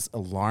 and like this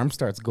alarm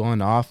starts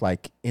going off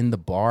like in the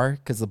bar,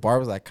 because the bar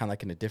was like kind of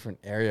like in a different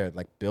area,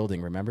 like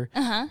building, remember?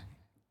 Uh-huh.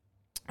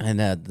 And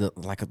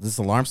this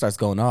alarm starts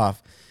going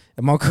off,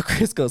 and my Uncle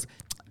Chris goes,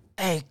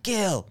 "Hey,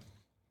 Gil,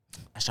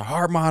 that's your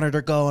heart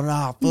monitor going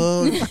off,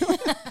 fool."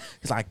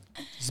 He's like,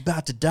 "He's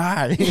about to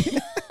die."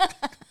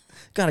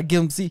 Gotta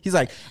give him he's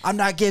like, "I'm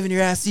not giving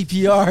your ass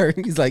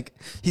CPR." He's like,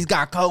 "He's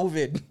got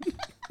COVID."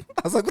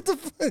 I was like, "What the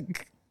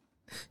fuck?"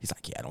 He's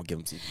like, "Yeah, don't give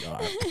him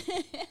CPR."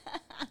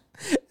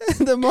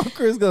 And then my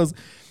Chris goes,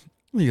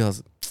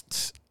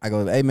 I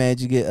go, "Hey man,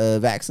 did you get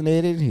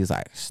vaccinated?" He's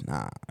like,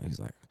 "Nah." He's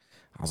like,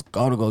 "I was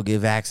gonna go get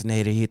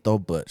vaccinated,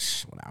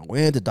 but when I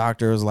went, the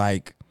doctor was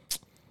like,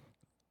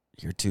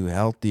 you're too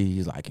healthy."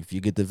 He's like, "If you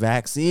get the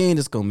vaccine,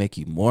 it's gonna make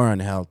you more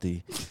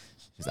unhealthy."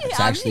 He's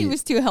like, he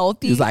was too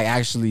healthy. He's like,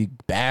 "Actually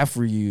bad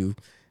for you."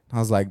 I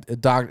was like,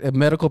 a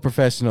medical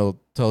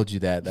professional told you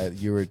that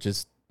you were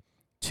just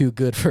too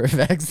good for a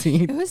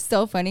vaccine. It was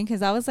so funny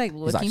because I was like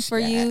looking for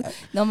you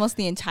almost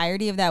the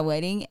entirety of that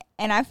wedding,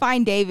 and I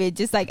find David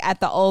just like at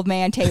the old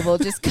man table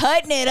just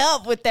cutting it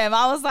up with them.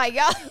 I was like,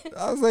 y'all.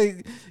 I was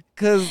like,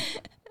 because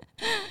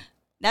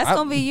that's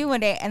gonna be you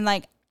one day, and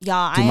like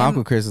y'all. My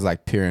Uncle Chris is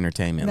like pure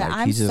entertainment. Like,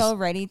 I'm so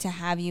ready to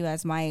have you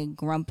as my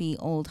grumpy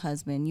old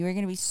husband. You are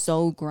gonna be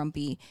so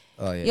grumpy.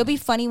 Oh yeah. You'll be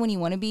funny when you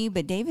want to be,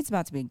 but David's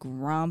about to be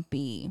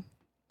grumpy.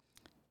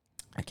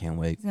 I can't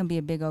wait. He's gonna be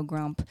a big old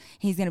grump.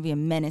 He's gonna be a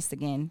menace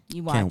again.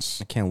 You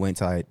watch. I can't wait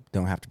until I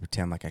don't have to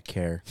pretend like I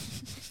care.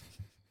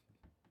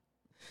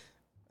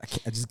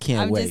 I just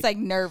can't wait. I'm just like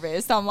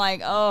nervous. I'm like,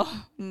 oh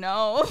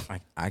no.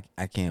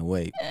 I can't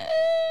wait.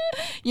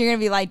 You're gonna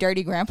be like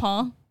Dirty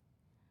Grandpa.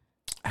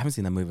 I haven't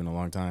seen that movie in a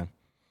long time.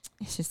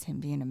 It's just him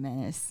being a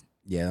menace.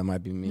 Yeah, that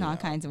might be me. In all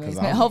kinds of ways,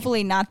 but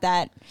hopefully not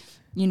that,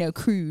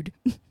 crude.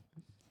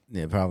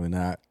 Yeah, probably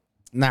not.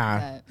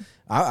 Nah,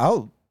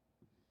 I'll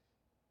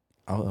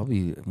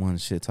be one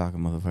shit talking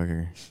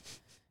motherfucker.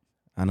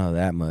 I know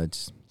that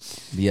much.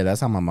 But yeah,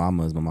 that's how my mom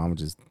was. My mom would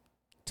just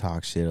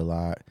talk shit a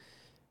lot,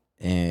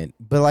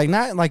 but like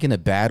not like in a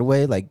bad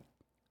way. Like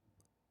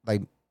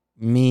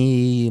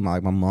me, my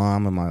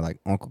mom, and my like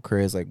Uncle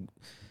Chris. Like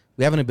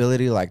we have an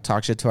ability to like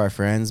talk shit to our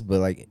friends, but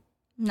like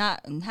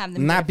not have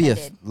them not be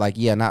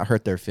not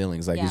hurt their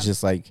feelings. Like it's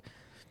just like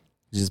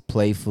just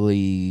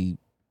playfully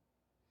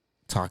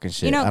talking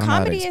shit. You know,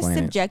 comedy is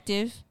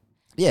subjective.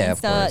 Yeah,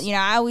 so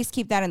I always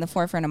keep that in the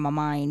forefront of my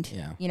mind.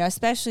 Yeah,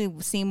 especially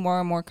seeing more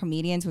and more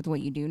comedians with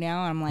what you do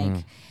now. I'm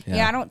like,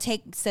 I don't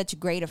take such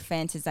great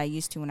offense as I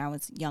used to when I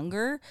was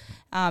younger,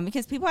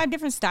 because people have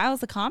different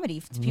styles of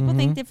comedy. People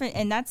think different,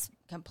 and that's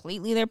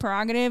completely their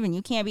prerogative. And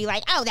you can't be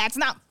like, oh, that's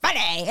not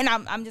funny. And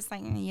I'm just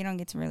like, you don't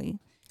get to really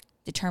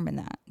determine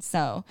that.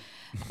 So,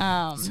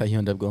 so you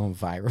end up going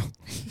viral.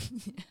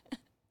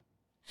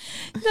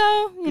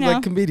 So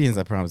like comedians,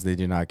 I promise they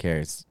do not care.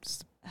 It's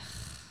just,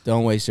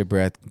 don't waste your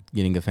breath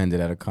getting offended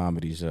at a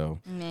comedy show.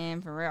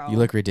 Man, for real. You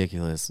look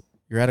ridiculous.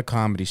 You're at a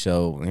comedy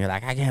show and you're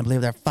like, I can't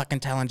believe they're fucking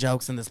telling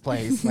jokes in this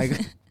place. Like,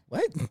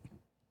 what?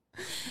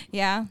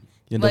 Yeah.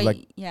 You end up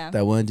like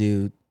that one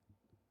dude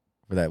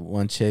or that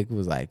one chick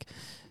was like,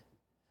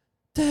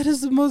 that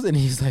is the most, and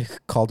he's like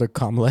called her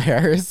Kamala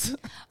Harris.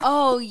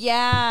 Oh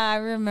yeah, I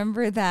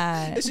remember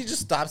that. And she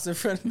just stops in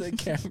front of the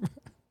camera.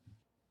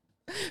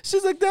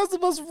 She's like, that was the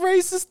most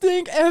racist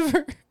thing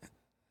ever.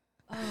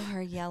 Oh,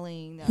 her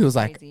yelling. He was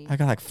crazy. Like, I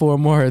got like 4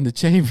 more in the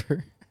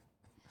chamber.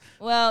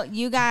 Well,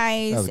 you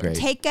guys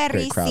take it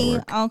easy,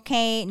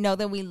 okay? Know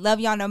that we love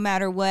y'all no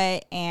matter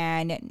what.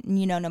 And,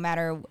 no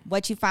matter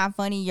what you find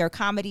funny, your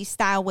comedy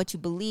style, what you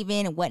believe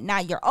in and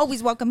whatnot, you're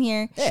always welcome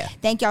here. Yeah.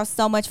 Thank y'all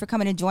so much for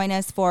coming to join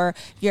us for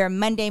your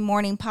Monday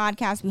morning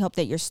podcast. We hope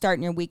that you're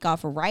starting your week off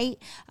right.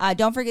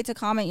 Don't forget to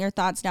comment your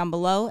thoughts down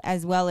below,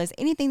 as well as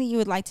anything that you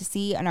would like to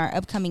see on our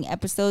upcoming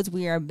episodes.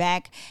 We are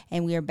back,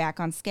 and we are back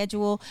on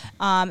schedule.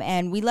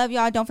 And we love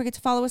y'all. Don't forget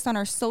to follow us on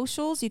our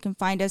socials. You can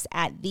find us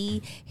at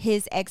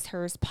His Ex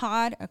Hers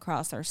Pod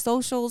across our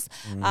socials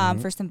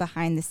for some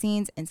behind the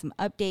scenes and some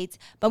updates.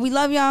 But we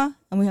love y'all,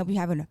 and we hope you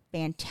have a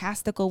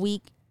fantastical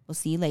week. We'll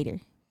see you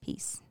later.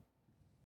 Peace.